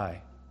going to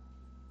die,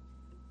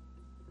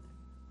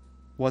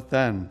 what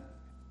then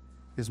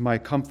is my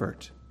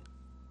comfort?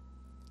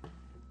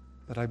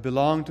 That I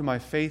belong to my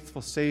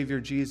faithful Savior,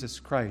 Jesus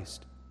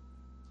Christ.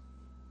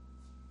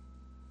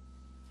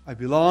 I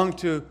belong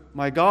to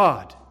my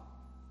God,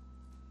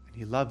 and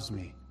He loves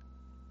me.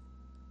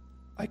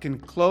 I can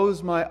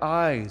close my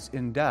eyes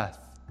in death,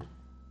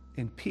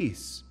 in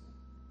peace,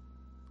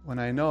 when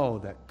I know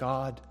that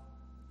God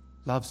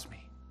loves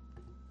me,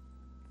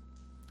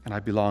 and I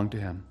belong to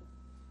Him.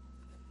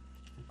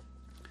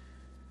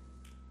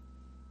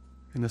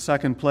 In the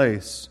second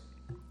place,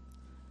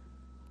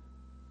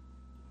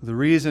 the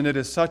reason it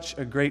is such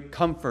a great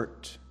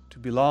comfort to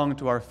belong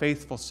to our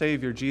faithful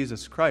Savior,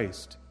 Jesus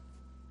Christ,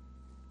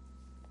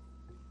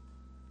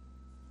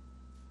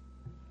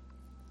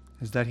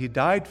 is that He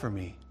died for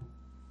me.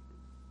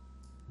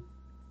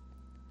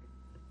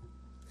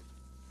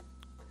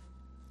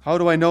 How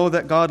do I know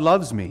that God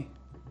loves me?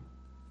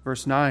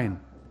 Verse 9,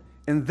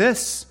 in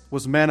this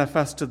was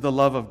manifested the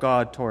love of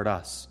God toward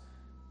us.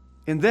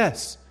 In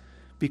this,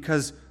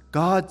 because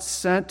God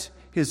sent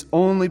His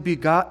only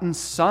begotten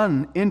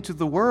Son into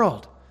the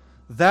world,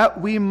 that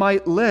we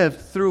might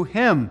live through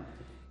Him.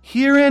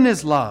 Herein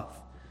is love,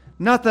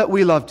 not that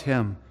we loved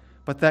Him,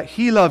 but that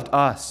He loved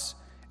us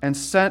and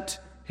sent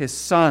His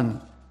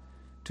Son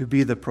to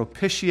be the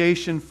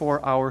propitiation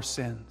for our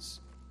sins.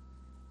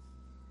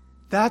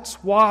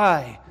 That's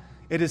why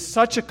it is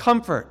such a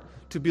comfort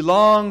to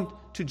belong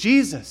to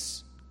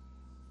Jesus.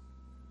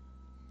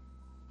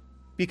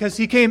 Because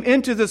He came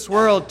into this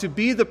world to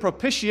be the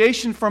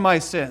propitiation for my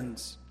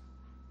sins.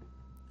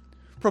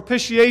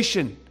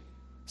 Propitiation,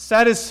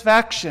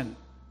 satisfaction,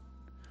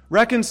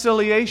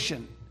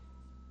 reconciliation.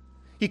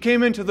 He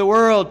came into the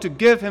world to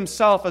give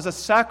Himself as a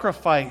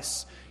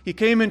sacrifice. He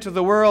came into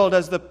the world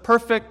as the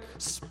perfect,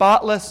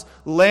 spotless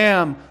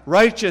Lamb,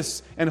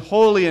 righteous and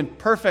holy and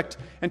perfect,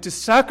 and to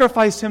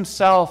sacrifice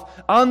Himself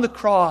on the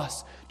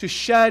cross to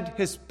shed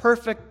His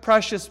perfect,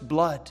 precious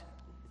blood.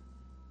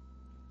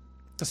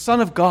 The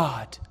Son of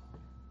God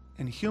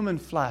in human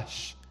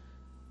flesh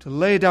to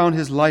lay down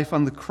His life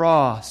on the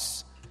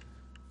cross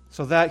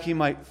so that He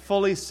might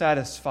fully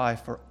satisfy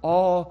for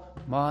all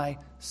my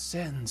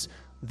sins.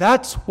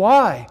 That's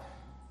why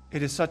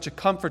it is such a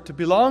comfort to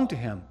belong to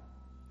Him.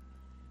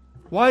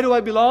 Why do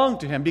I belong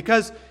to Him?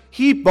 Because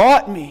He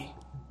bought me.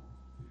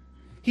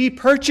 He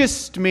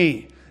purchased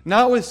me,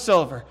 not with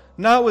silver,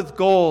 not with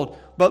gold,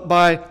 but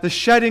by the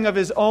shedding of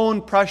His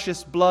own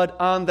precious blood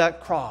on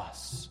that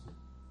cross.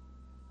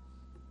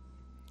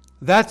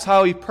 That's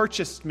how He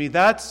purchased me.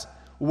 That's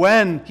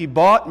when He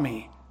bought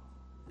me.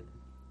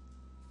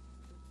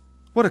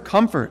 What a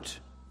comfort.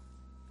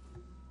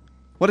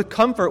 What a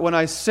comfort when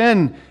I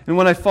sin and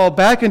when I fall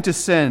back into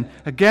sin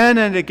again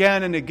and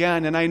again and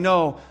again, and I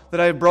know that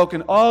I have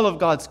broken all of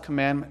God's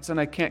commandments and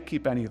I can't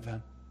keep any of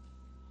them.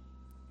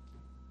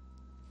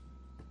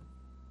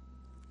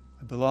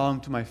 I belong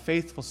to my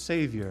faithful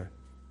Savior,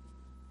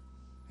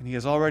 and He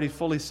has already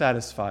fully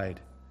satisfied,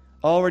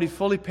 already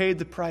fully paid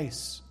the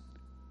price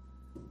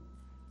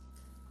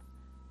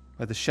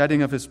by the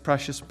shedding of His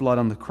precious blood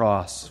on the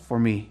cross for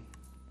me.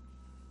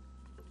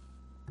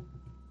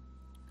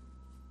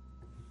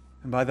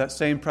 And by that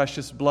same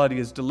precious blood, He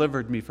has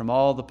delivered me from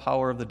all the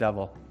power of the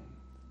devil.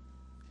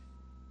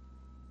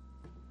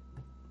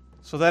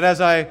 So that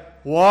as I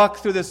walk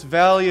through this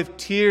valley of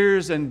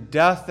tears and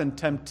death and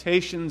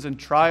temptations and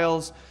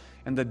trials,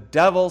 and the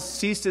devil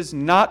ceases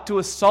not to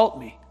assault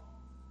me,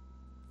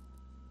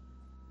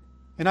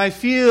 and I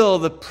feel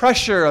the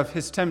pressure of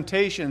his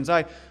temptations,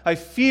 I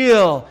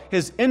feel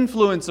his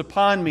influence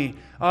upon me,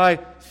 I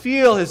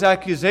feel his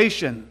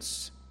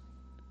accusations,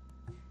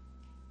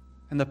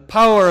 and the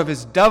power of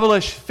his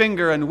devilish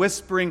finger and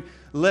whispering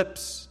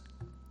lips,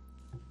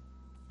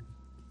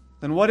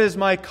 then what is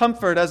my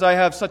comfort as I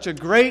have such a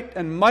great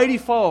and mighty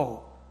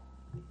foe?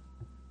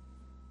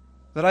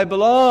 That I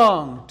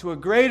belong to a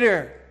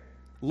greater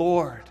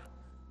Lord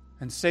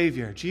and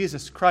Savior,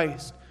 Jesus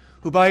Christ,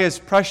 who by His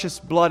precious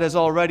blood has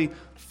already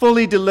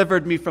fully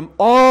delivered me from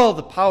all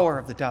the power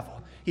of the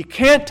devil. He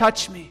can't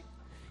touch me.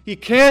 He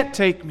can't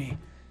take me.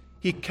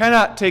 He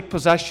cannot take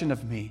possession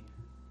of me.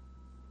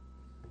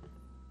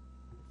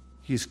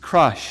 He's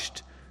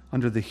crushed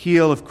under the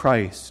heel of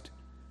Christ.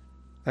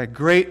 That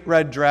great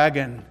red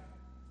dragon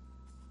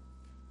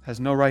has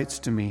no rights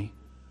to me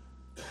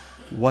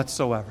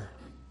whatsoever.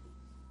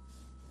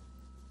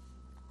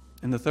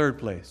 In the third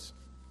place,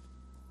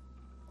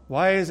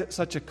 why is it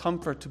such a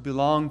comfort to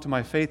belong to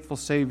my faithful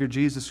Savior,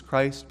 Jesus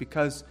Christ?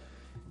 Because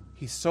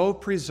He so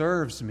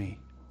preserves me.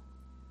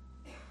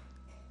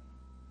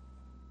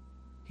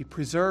 He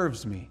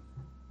preserves me.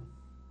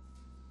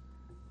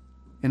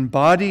 In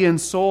body and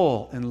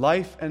soul, in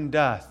life and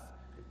death,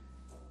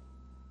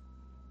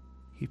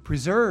 He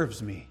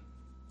preserves me.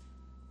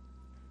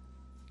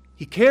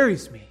 He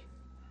carries me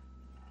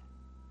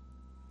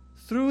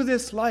through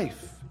this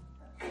life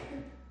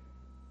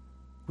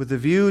with a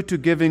view to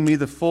giving me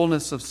the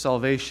fullness of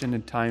salvation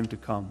in time to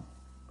come.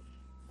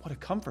 What a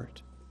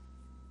comfort.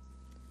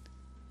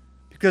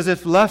 Because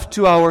if left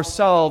to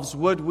ourselves,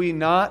 would we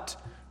not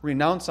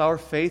renounce our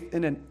faith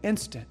in an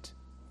instant?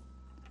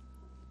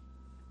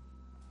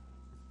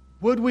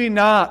 Would we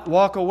not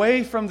walk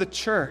away from the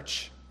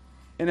church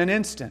in an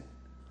instant?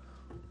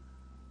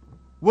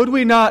 Would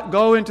we not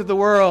go into the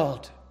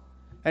world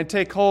and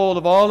take hold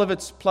of all of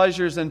its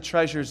pleasures and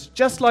treasures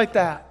just like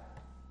that?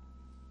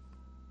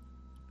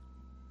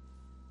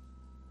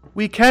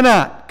 We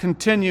cannot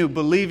continue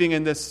believing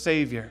in this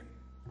Savior.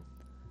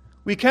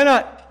 We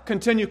cannot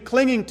continue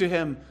clinging to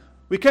Him.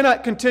 We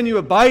cannot continue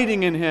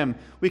abiding in Him.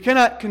 We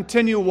cannot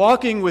continue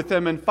walking with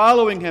Him and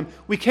following Him.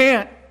 We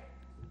can't.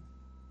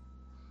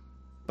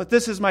 But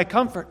this is my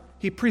comfort.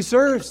 He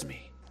preserves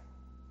me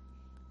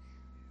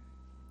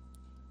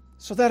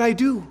so that I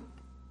do.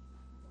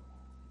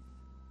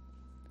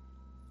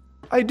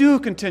 I do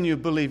continue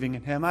believing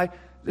in Him. I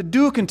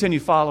do continue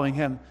following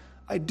Him.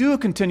 I do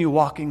continue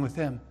walking with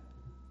Him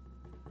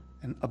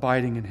and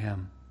abiding in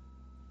Him.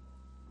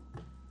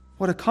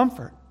 What a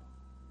comfort.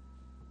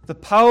 The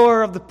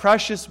power of the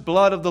precious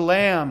blood of the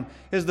Lamb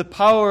is the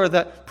power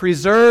that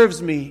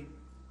preserves me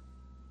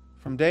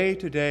from day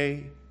to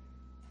day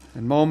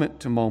and moment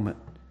to moment,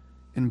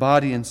 in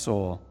body and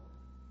soul,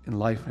 in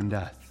life and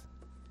death,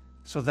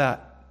 so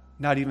that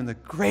not even the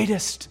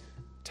greatest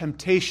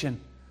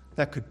temptation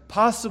that could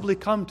possibly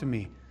come to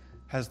me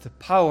has the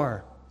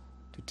power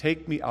to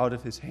take me out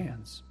of His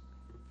hands.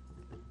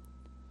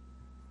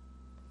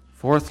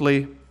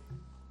 Fourthly,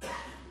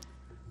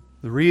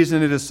 the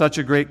reason it is such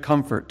a great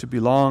comfort to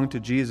belong to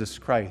Jesus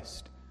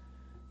Christ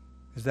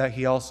is that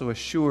He also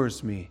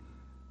assures me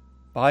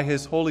by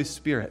His Holy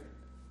Spirit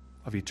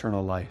of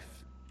eternal life.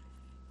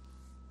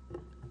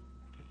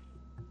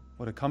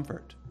 What a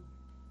comfort.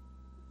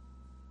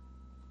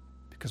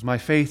 Because my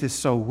faith is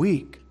so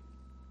weak.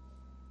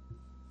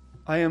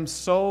 I am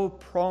so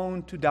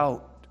prone to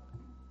doubt,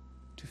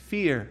 to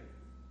fear,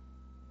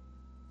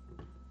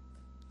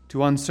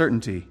 to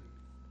uncertainty.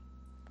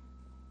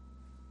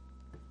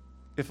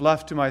 If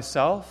left to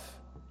myself,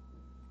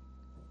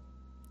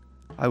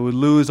 I would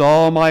lose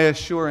all my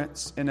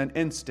assurance in an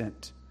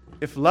instant.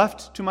 If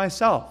left to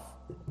myself,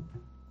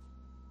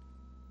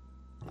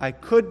 I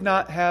could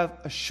not have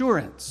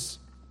assurance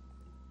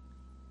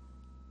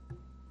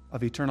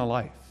of eternal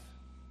life.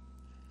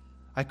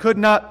 I could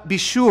not be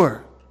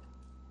sure.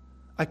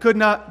 I could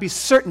not be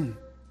certain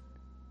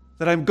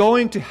that I'm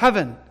going to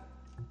heaven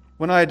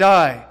when I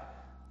die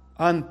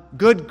on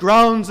good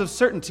grounds of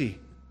certainty.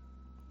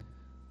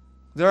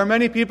 There are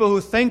many people who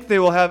think they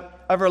will have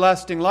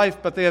everlasting life,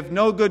 but they have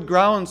no good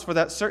grounds for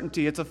that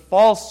certainty. It's a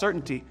false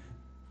certainty.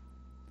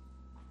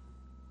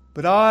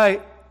 But I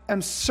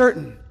am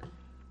certain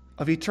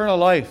of eternal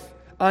life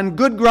on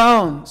good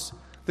grounds,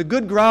 the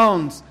good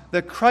grounds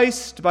that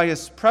Christ, by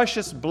His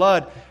precious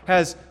blood,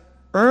 has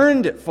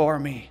earned it for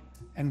me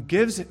and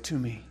gives it to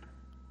me.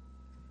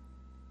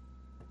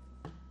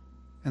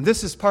 And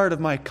this is part of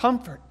my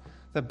comfort,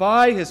 that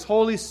by His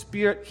Holy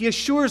Spirit, He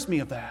assures me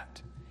of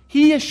that.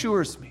 He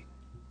assures me.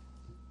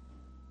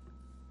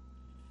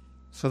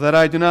 So that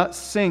I do not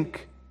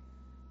sink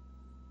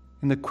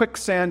in the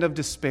quicksand of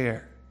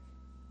despair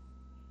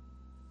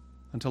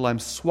until I'm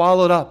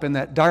swallowed up in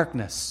that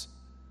darkness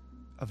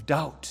of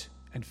doubt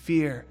and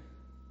fear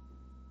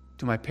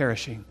to my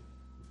perishing.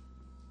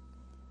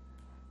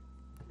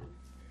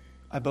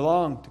 I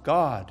belong to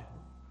God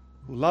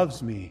who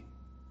loves me.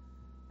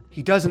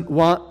 He doesn't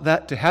want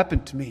that to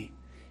happen to me,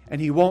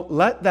 and He won't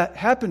let that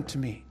happen to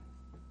me.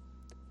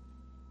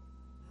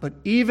 But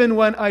even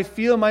when I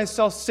feel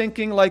myself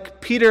sinking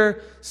like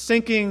Peter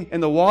sinking in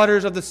the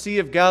waters of the Sea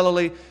of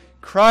Galilee,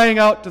 crying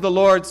out to the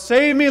Lord,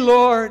 "Save me,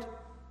 Lord,"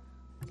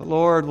 the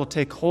Lord will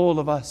take hold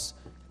of us,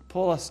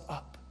 pull us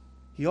up.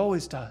 He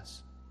always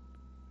does.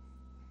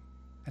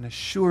 And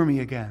assure me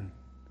again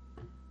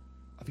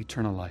of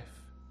eternal life.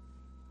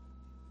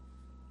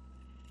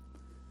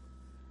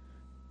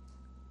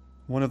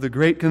 One of the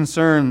great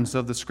concerns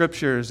of the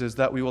Scriptures is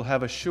that we will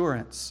have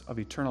assurance of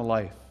eternal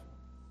life.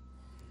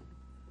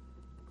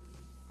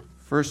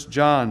 1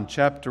 John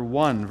chapter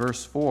 1,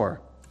 verse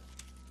 4.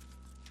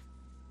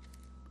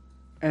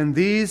 And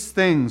these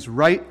things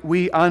write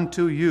we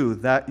unto you,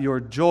 that your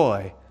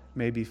joy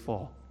may be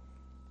full.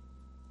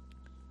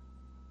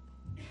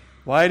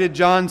 Why did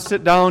John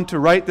sit down to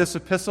write this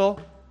epistle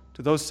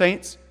to those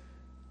saints?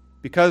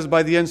 Because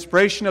by the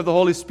inspiration of the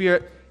Holy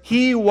Spirit,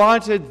 he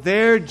wanted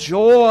their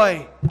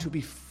joy to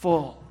be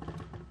full.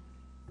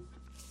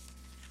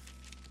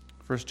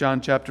 1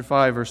 John chapter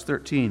 5, verse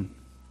 13.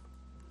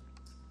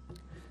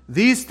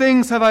 These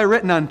things have I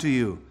written unto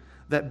you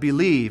that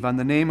believe on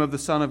the name of the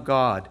Son of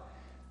God,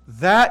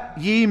 that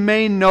ye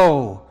may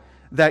know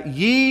that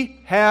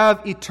ye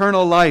have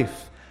eternal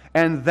life,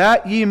 and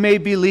that ye may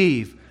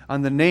believe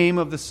on the name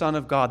of the Son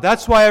of God.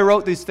 That's why I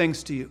wrote these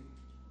things to you.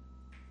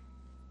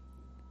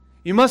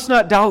 You must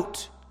not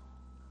doubt.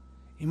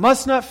 You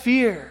must not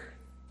fear.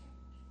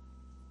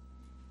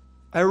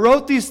 I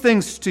wrote these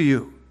things to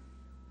you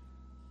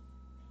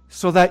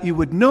so that you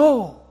would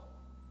know,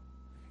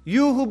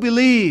 you who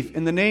believe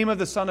in the name of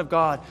the Son of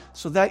God,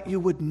 so that you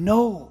would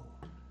know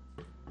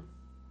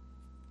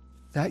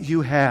that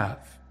you have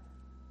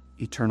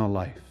eternal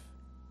life.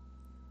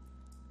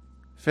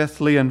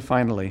 Fifthly and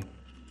finally,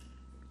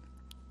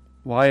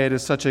 why it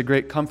is such a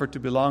great comfort to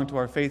belong to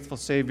our faithful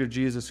Savior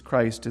Jesus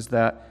Christ is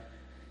that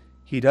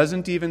He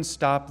doesn't even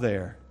stop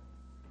there,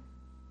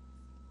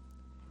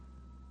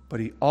 but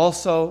He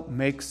also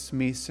makes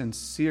me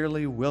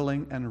sincerely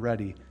willing and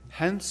ready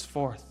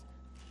henceforth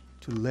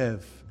to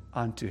live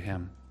unto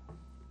Him.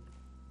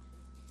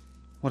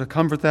 What a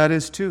comfort that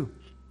is too.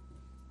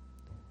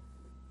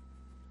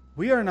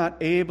 We are not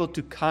able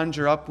to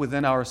conjure up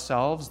within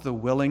ourselves the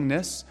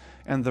willingness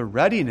and the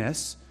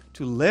readiness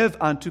to live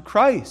unto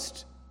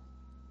Christ.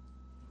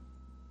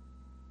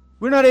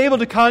 We're not able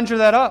to conjure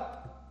that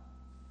up.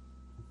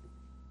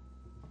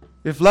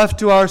 If left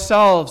to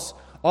ourselves,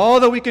 all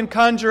that we can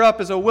conjure up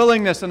is a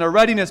willingness and a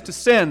readiness to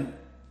sin,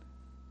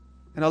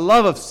 and a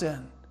love of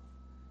sin,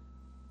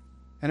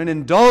 and an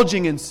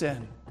indulging in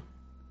sin.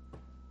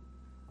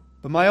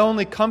 But my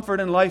only comfort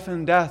in life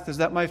and death is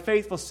that my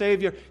faithful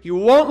Savior, He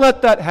won't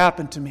let that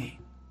happen to me.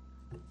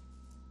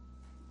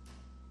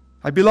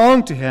 I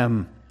belong to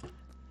Him.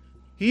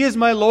 He is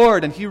my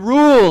Lord, and He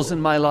rules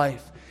in my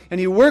life, and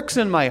He works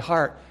in my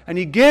heart, and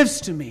He gives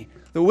to me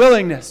the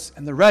willingness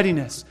and the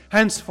readiness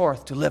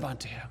henceforth to live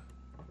unto Him.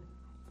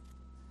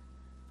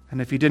 And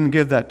if He didn't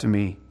give that to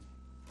me,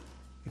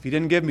 if He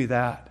didn't give me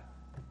that,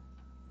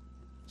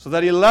 so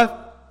that He left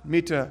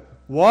me to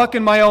walk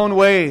in my own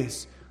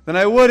ways, then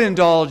I would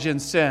indulge in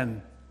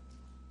sin,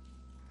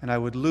 and I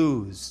would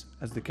lose,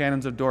 as the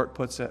Canons of Dort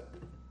puts it,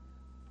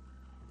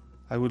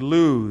 I would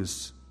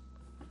lose,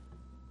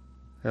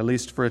 at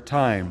least for a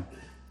time,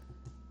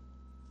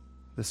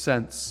 the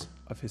sense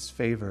of His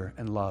favor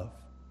and love,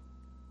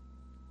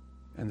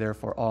 and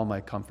therefore all my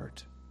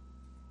comfort.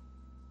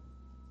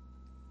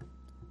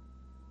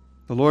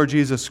 The Lord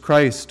Jesus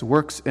Christ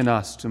works in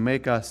us to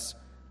make us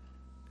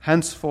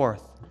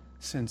henceforth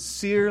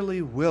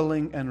sincerely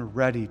willing and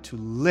ready to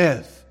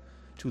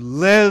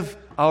live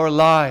our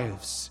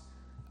lives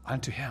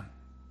unto Him.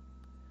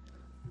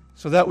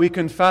 So that we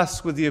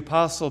confess with the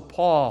Apostle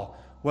Paul,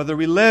 whether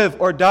we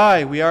live or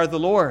die, we are the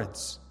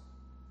Lord's.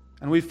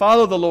 And we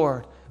follow the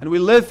Lord, and we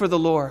live for the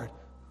Lord.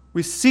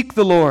 We seek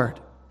the Lord.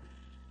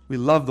 We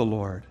love the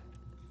Lord.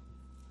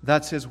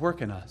 That's His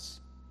work in us.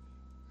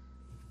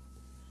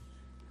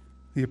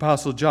 The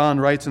Apostle John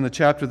writes in the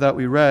chapter that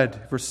we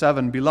read, verse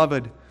 7,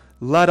 Beloved,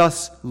 let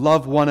us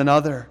love one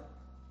another,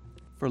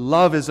 for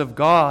love is of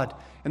God.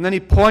 And then he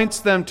points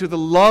them to the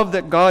love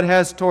that God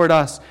has toward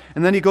us.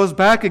 And then he goes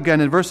back again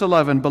in verse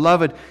 11,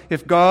 Beloved,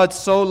 if God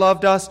so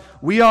loved us,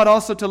 we ought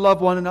also to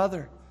love one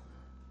another.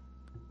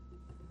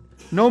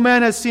 No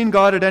man has seen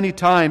God at any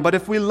time, but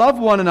if we love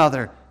one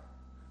another,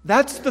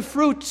 that's the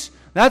fruit.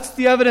 That's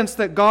the evidence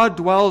that God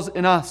dwells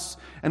in us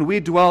and we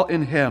dwell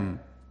in Him.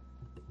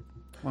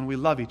 When we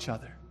love each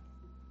other,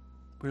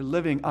 we're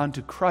living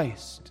unto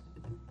Christ.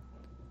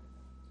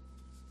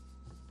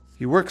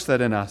 He works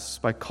that in us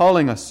by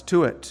calling us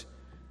to it,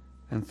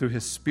 and through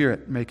His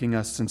Spirit making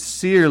us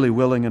sincerely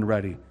willing and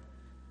ready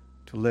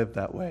to live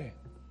that way.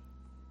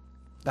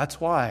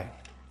 That's why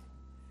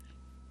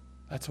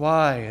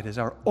it is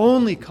our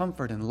only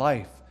comfort in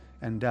life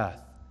and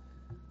death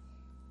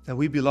that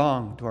we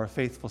belong to our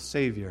faithful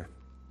Savior,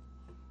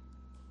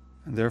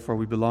 and therefore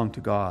we belong to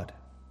God.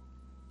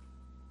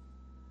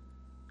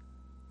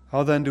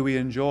 How then do we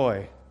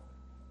enjoy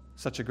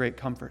such a great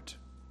comfort?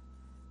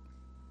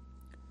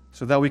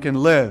 So that we can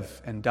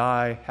live and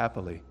die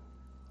happily.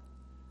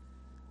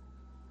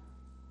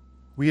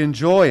 We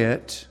enjoy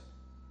it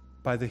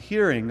by the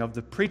hearing of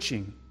the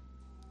preaching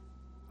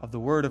of the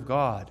Word of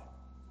God,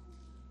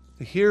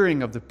 the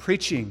hearing of the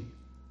preaching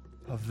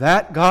of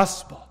that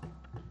gospel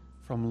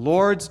from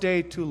Lord's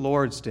Day to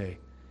Lord's Day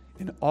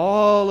in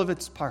all of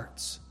its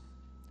parts.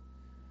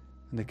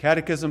 And the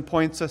Catechism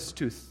points us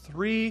to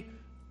three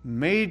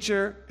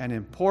major and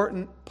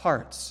important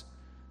parts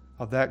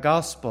of that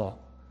gospel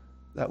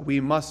that we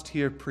must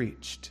hear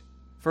preached.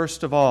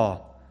 First of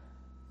all,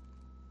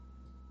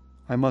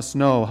 I must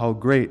know how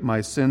great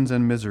my sins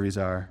and miseries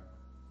are.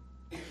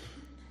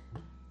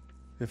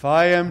 If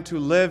I am to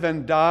live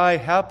and die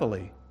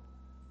happily,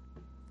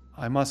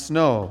 I must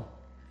know,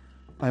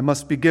 I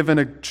must be given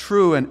a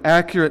true and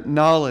accurate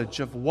knowledge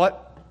of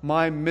what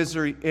my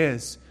misery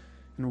is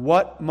and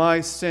what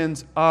my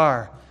sins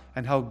are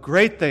and how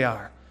great they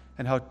are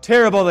and how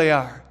terrible they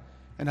are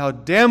and how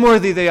damn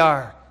worthy they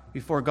are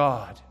before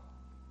God.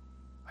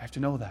 I have to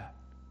know that.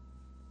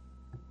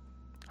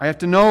 I have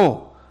to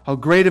know how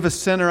great of a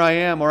sinner I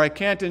am, or I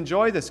can't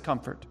enjoy this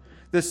comfort,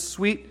 this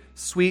sweet,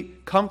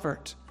 sweet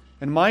comfort.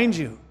 And mind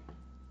you,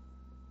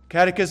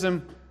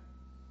 Catechism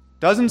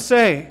doesn't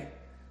say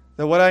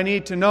that what I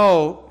need to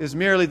know is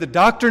merely the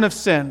doctrine of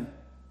sin,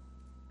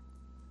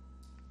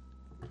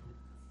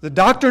 the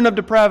doctrine of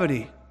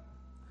depravity,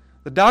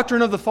 the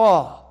doctrine of the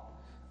fall,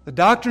 the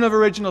doctrine of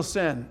original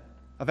sin,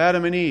 of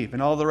Adam and Eve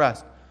and all the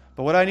rest.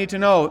 But what I need to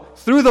know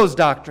through those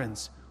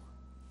doctrines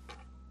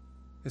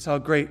is how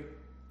great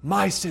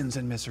my sins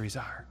and miseries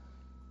are.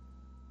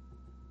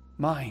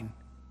 Mine.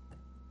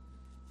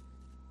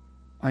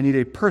 I need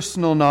a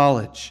personal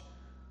knowledge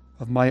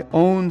of my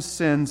own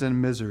sins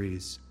and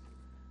miseries.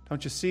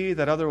 Don't you see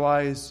that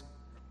otherwise,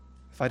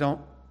 if I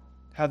don't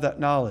have that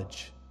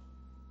knowledge,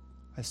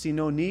 I see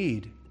no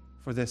need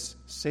for this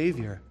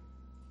Savior,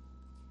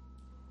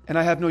 and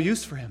I have no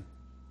use for Him.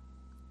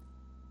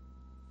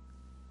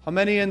 How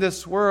many in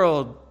this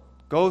world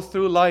go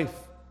through life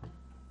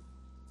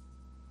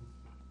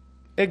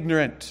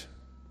ignorant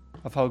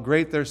of how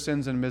great their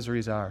sins and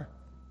miseries are,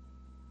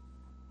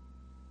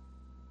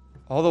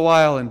 all the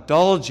while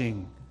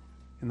indulging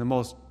in the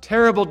most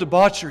terrible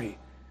debauchery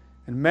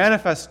and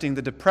manifesting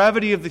the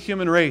depravity of the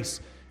human race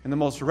in the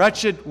most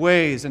wretched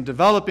ways and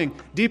developing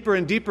deeper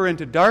and deeper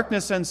into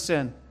darkness and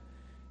sin.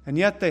 And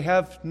yet they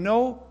have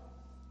no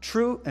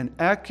true and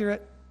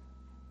accurate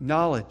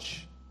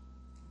knowledge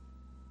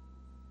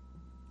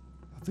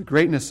of the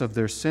greatness of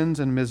their sins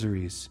and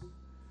miseries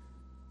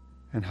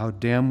and how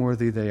damn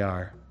worthy they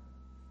are.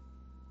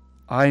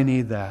 I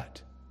need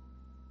that.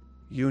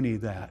 You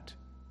need that.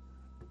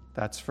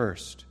 That's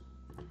first.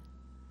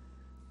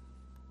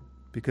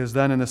 Because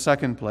then in the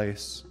second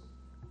place,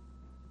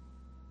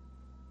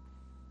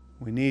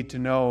 we need to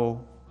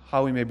know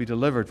how we may be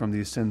delivered from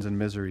these sins and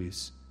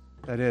miseries.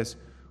 That is,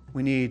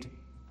 we need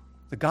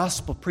the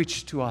gospel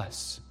preached to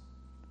us.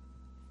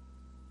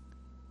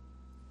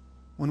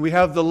 When we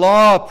have the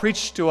law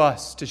preached to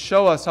us to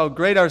show us how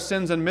great our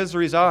sins and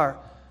miseries are,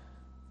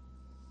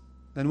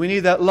 then we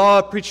need that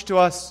law preached to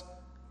us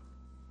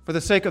for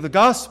the sake of the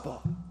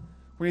gospel.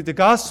 We need the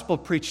gospel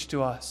preached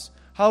to us,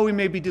 how we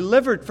may be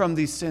delivered from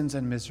these sins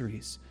and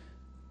miseries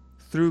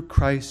through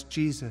Christ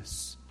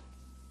Jesus.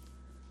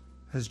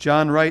 As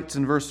John writes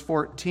in verse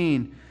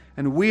 14,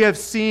 "And we have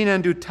seen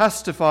and do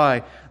testify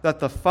that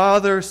the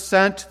Father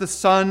sent the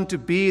Son to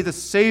be the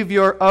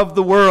Savior of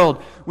the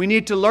world." We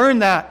need to learn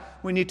that.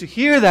 We need to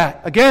hear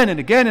that again and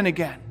again and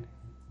again.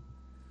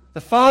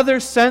 The Father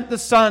sent the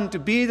Son to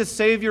be the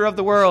Savior of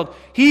the world.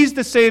 He's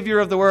the Savior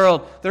of the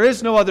world. There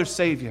is no other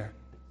Savior.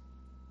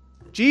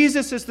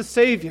 Jesus is the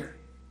Savior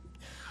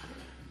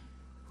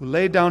who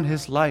laid down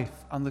His life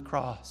on the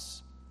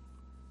cross.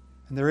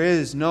 And there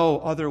is no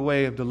other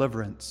way of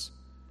deliverance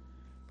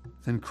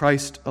than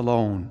Christ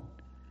alone.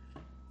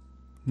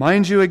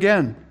 Mind you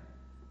again,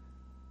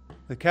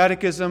 the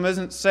Catechism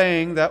isn't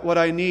saying that what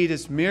I need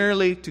is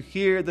merely to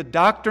hear the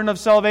doctrine of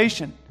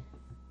salvation.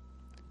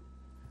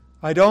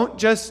 I don't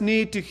just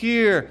need to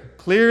hear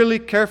clearly,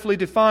 carefully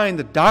defined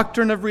the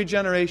doctrine of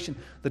regeneration,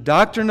 the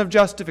doctrine of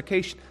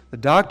justification, the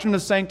doctrine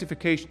of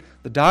sanctification,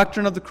 the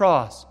doctrine of the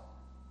cross.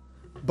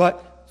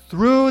 But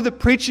through the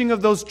preaching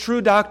of those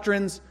true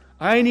doctrines,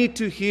 I need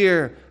to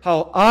hear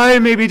how I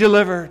may be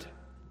delivered.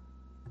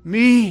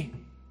 Me.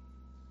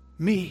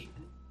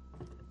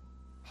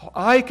 How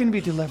I can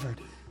be delivered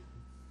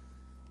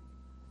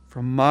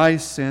from my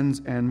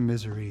sins and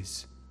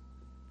miseries.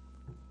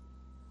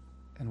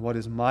 And what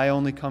is my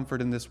only comfort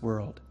in this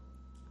world?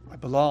 I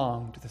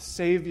belong to the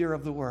Savior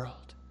of the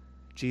world,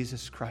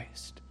 Jesus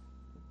Christ.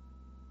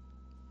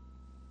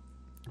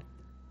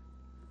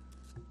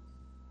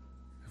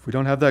 If we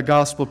don't have that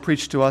gospel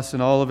preached to us in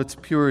all of its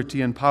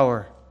purity and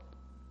power,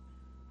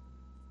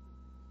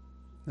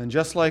 then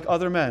just like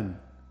other men,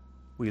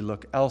 we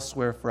look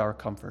elsewhere for our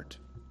comfort.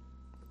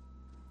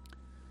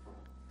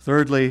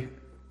 Thirdly,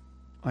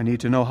 I need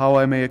to know how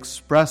I may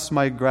express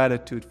my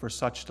gratitude for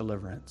such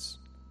deliverance.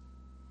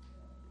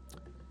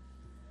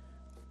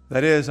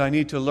 That is, I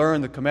need to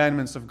learn the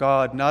commandments of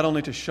God, not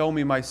only to show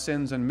me my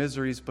sins and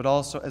miseries, but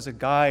also as a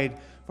guide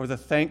for the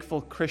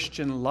thankful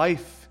Christian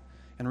life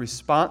in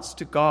response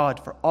to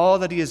God for all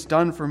that He has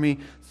done for me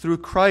through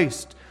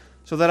Christ,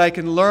 so that I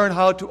can learn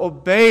how to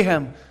obey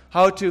Him,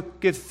 how to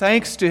give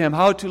thanks to Him,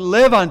 how to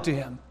live unto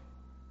Him,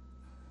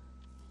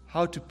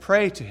 how to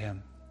pray to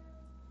Him.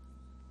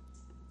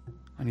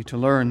 I need to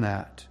learn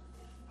that,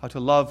 how to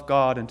love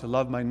God and to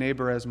love my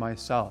neighbor as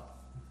myself.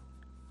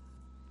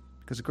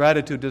 Because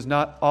gratitude does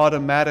not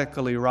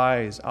automatically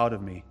rise out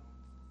of me.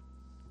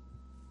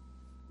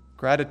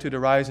 Gratitude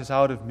arises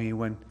out of me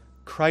when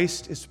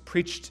Christ is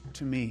preached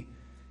to me,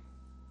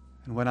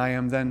 and when I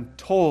am then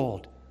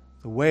told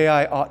the way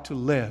I ought to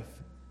live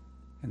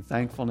in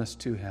thankfulness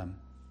to Him.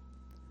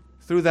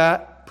 Through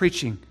that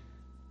preaching,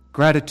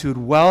 gratitude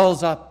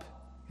wells up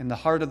in the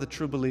heart of the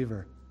true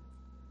believer.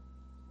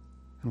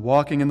 And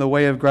walking in the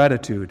way of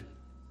gratitude,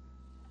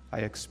 I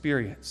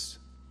experience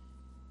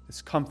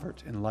this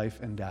comfort in life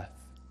and death.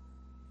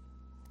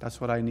 That's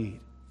what I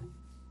need.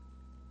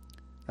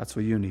 That's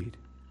what you need.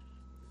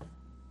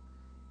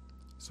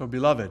 So,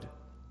 beloved,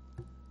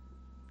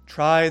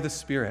 try the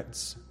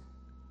spirits,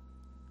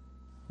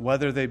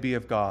 whether they be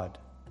of God.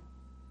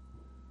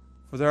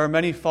 For there are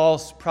many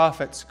false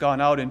prophets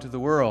gone out into the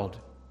world,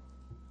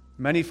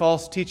 many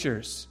false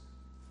teachers.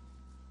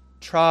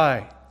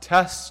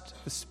 Test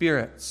the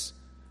spirits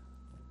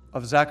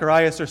of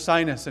Zacharias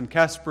Ursinus and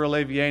Caspar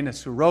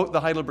Olavianus, who wrote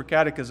the Heidelberg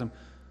Catechism,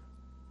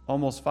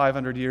 almost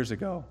 500 years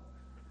ago.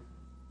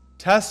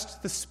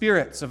 Test the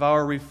spirits of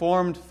our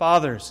Reformed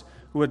fathers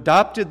who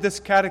adopted this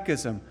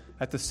catechism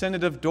at the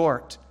Synod of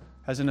Dort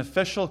as an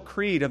official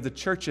creed of the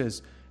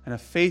churches and a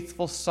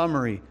faithful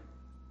summary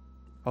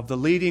of the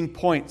leading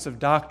points of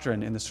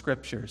doctrine in the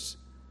Scriptures.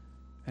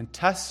 And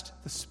test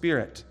the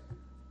spirit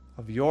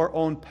of your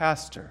own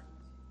pastor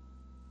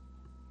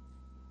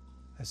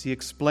as he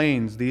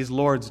explains these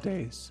Lord's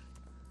days,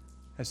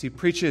 as he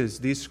preaches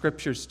these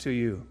Scriptures to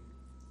you.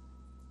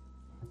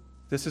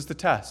 This is the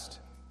test.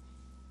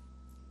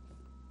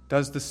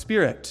 Does the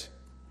Spirit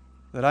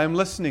that I am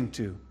listening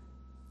to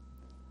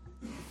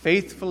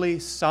faithfully,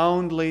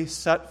 soundly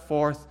set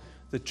forth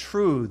the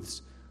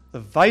truths, the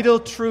vital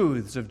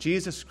truths of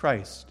Jesus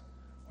Christ,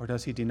 or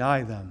does he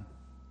deny them?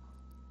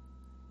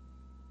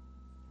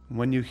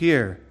 When you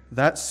hear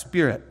that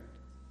Spirit,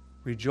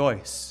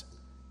 rejoice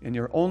in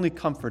your only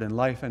comfort in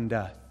life and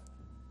death.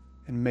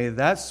 And may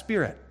that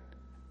Spirit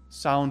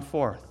sound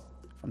forth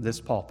from this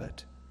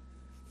pulpit.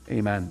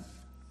 Amen.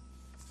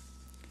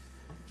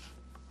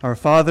 Our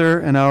Father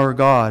and our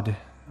God,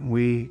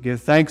 we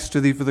give thanks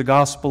to Thee for the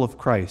gospel of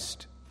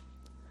Christ.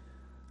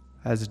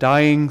 As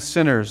dying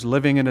sinners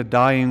living in a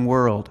dying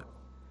world,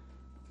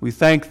 we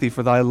thank Thee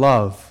for Thy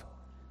love,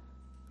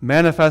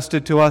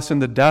 manifested to us in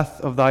the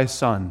death of Thy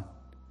Son.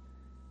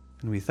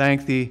 And we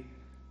thank Thee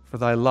for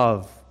Thy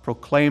love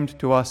proclaimed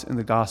to us in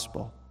the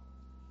gospel,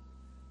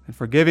 and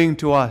for giving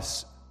to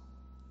us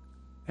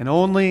an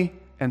only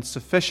and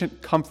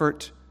sufficient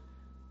comfort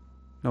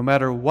no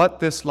matter what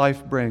this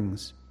life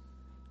brings,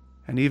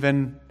 and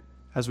even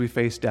as we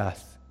face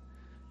death.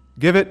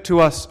 Give it to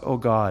us, O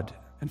God,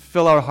 and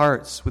fill our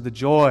hearts with the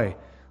joy,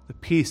 the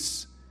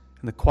peace,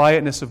 and the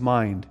quietness of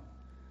mind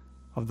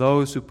of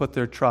those who put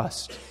their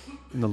trust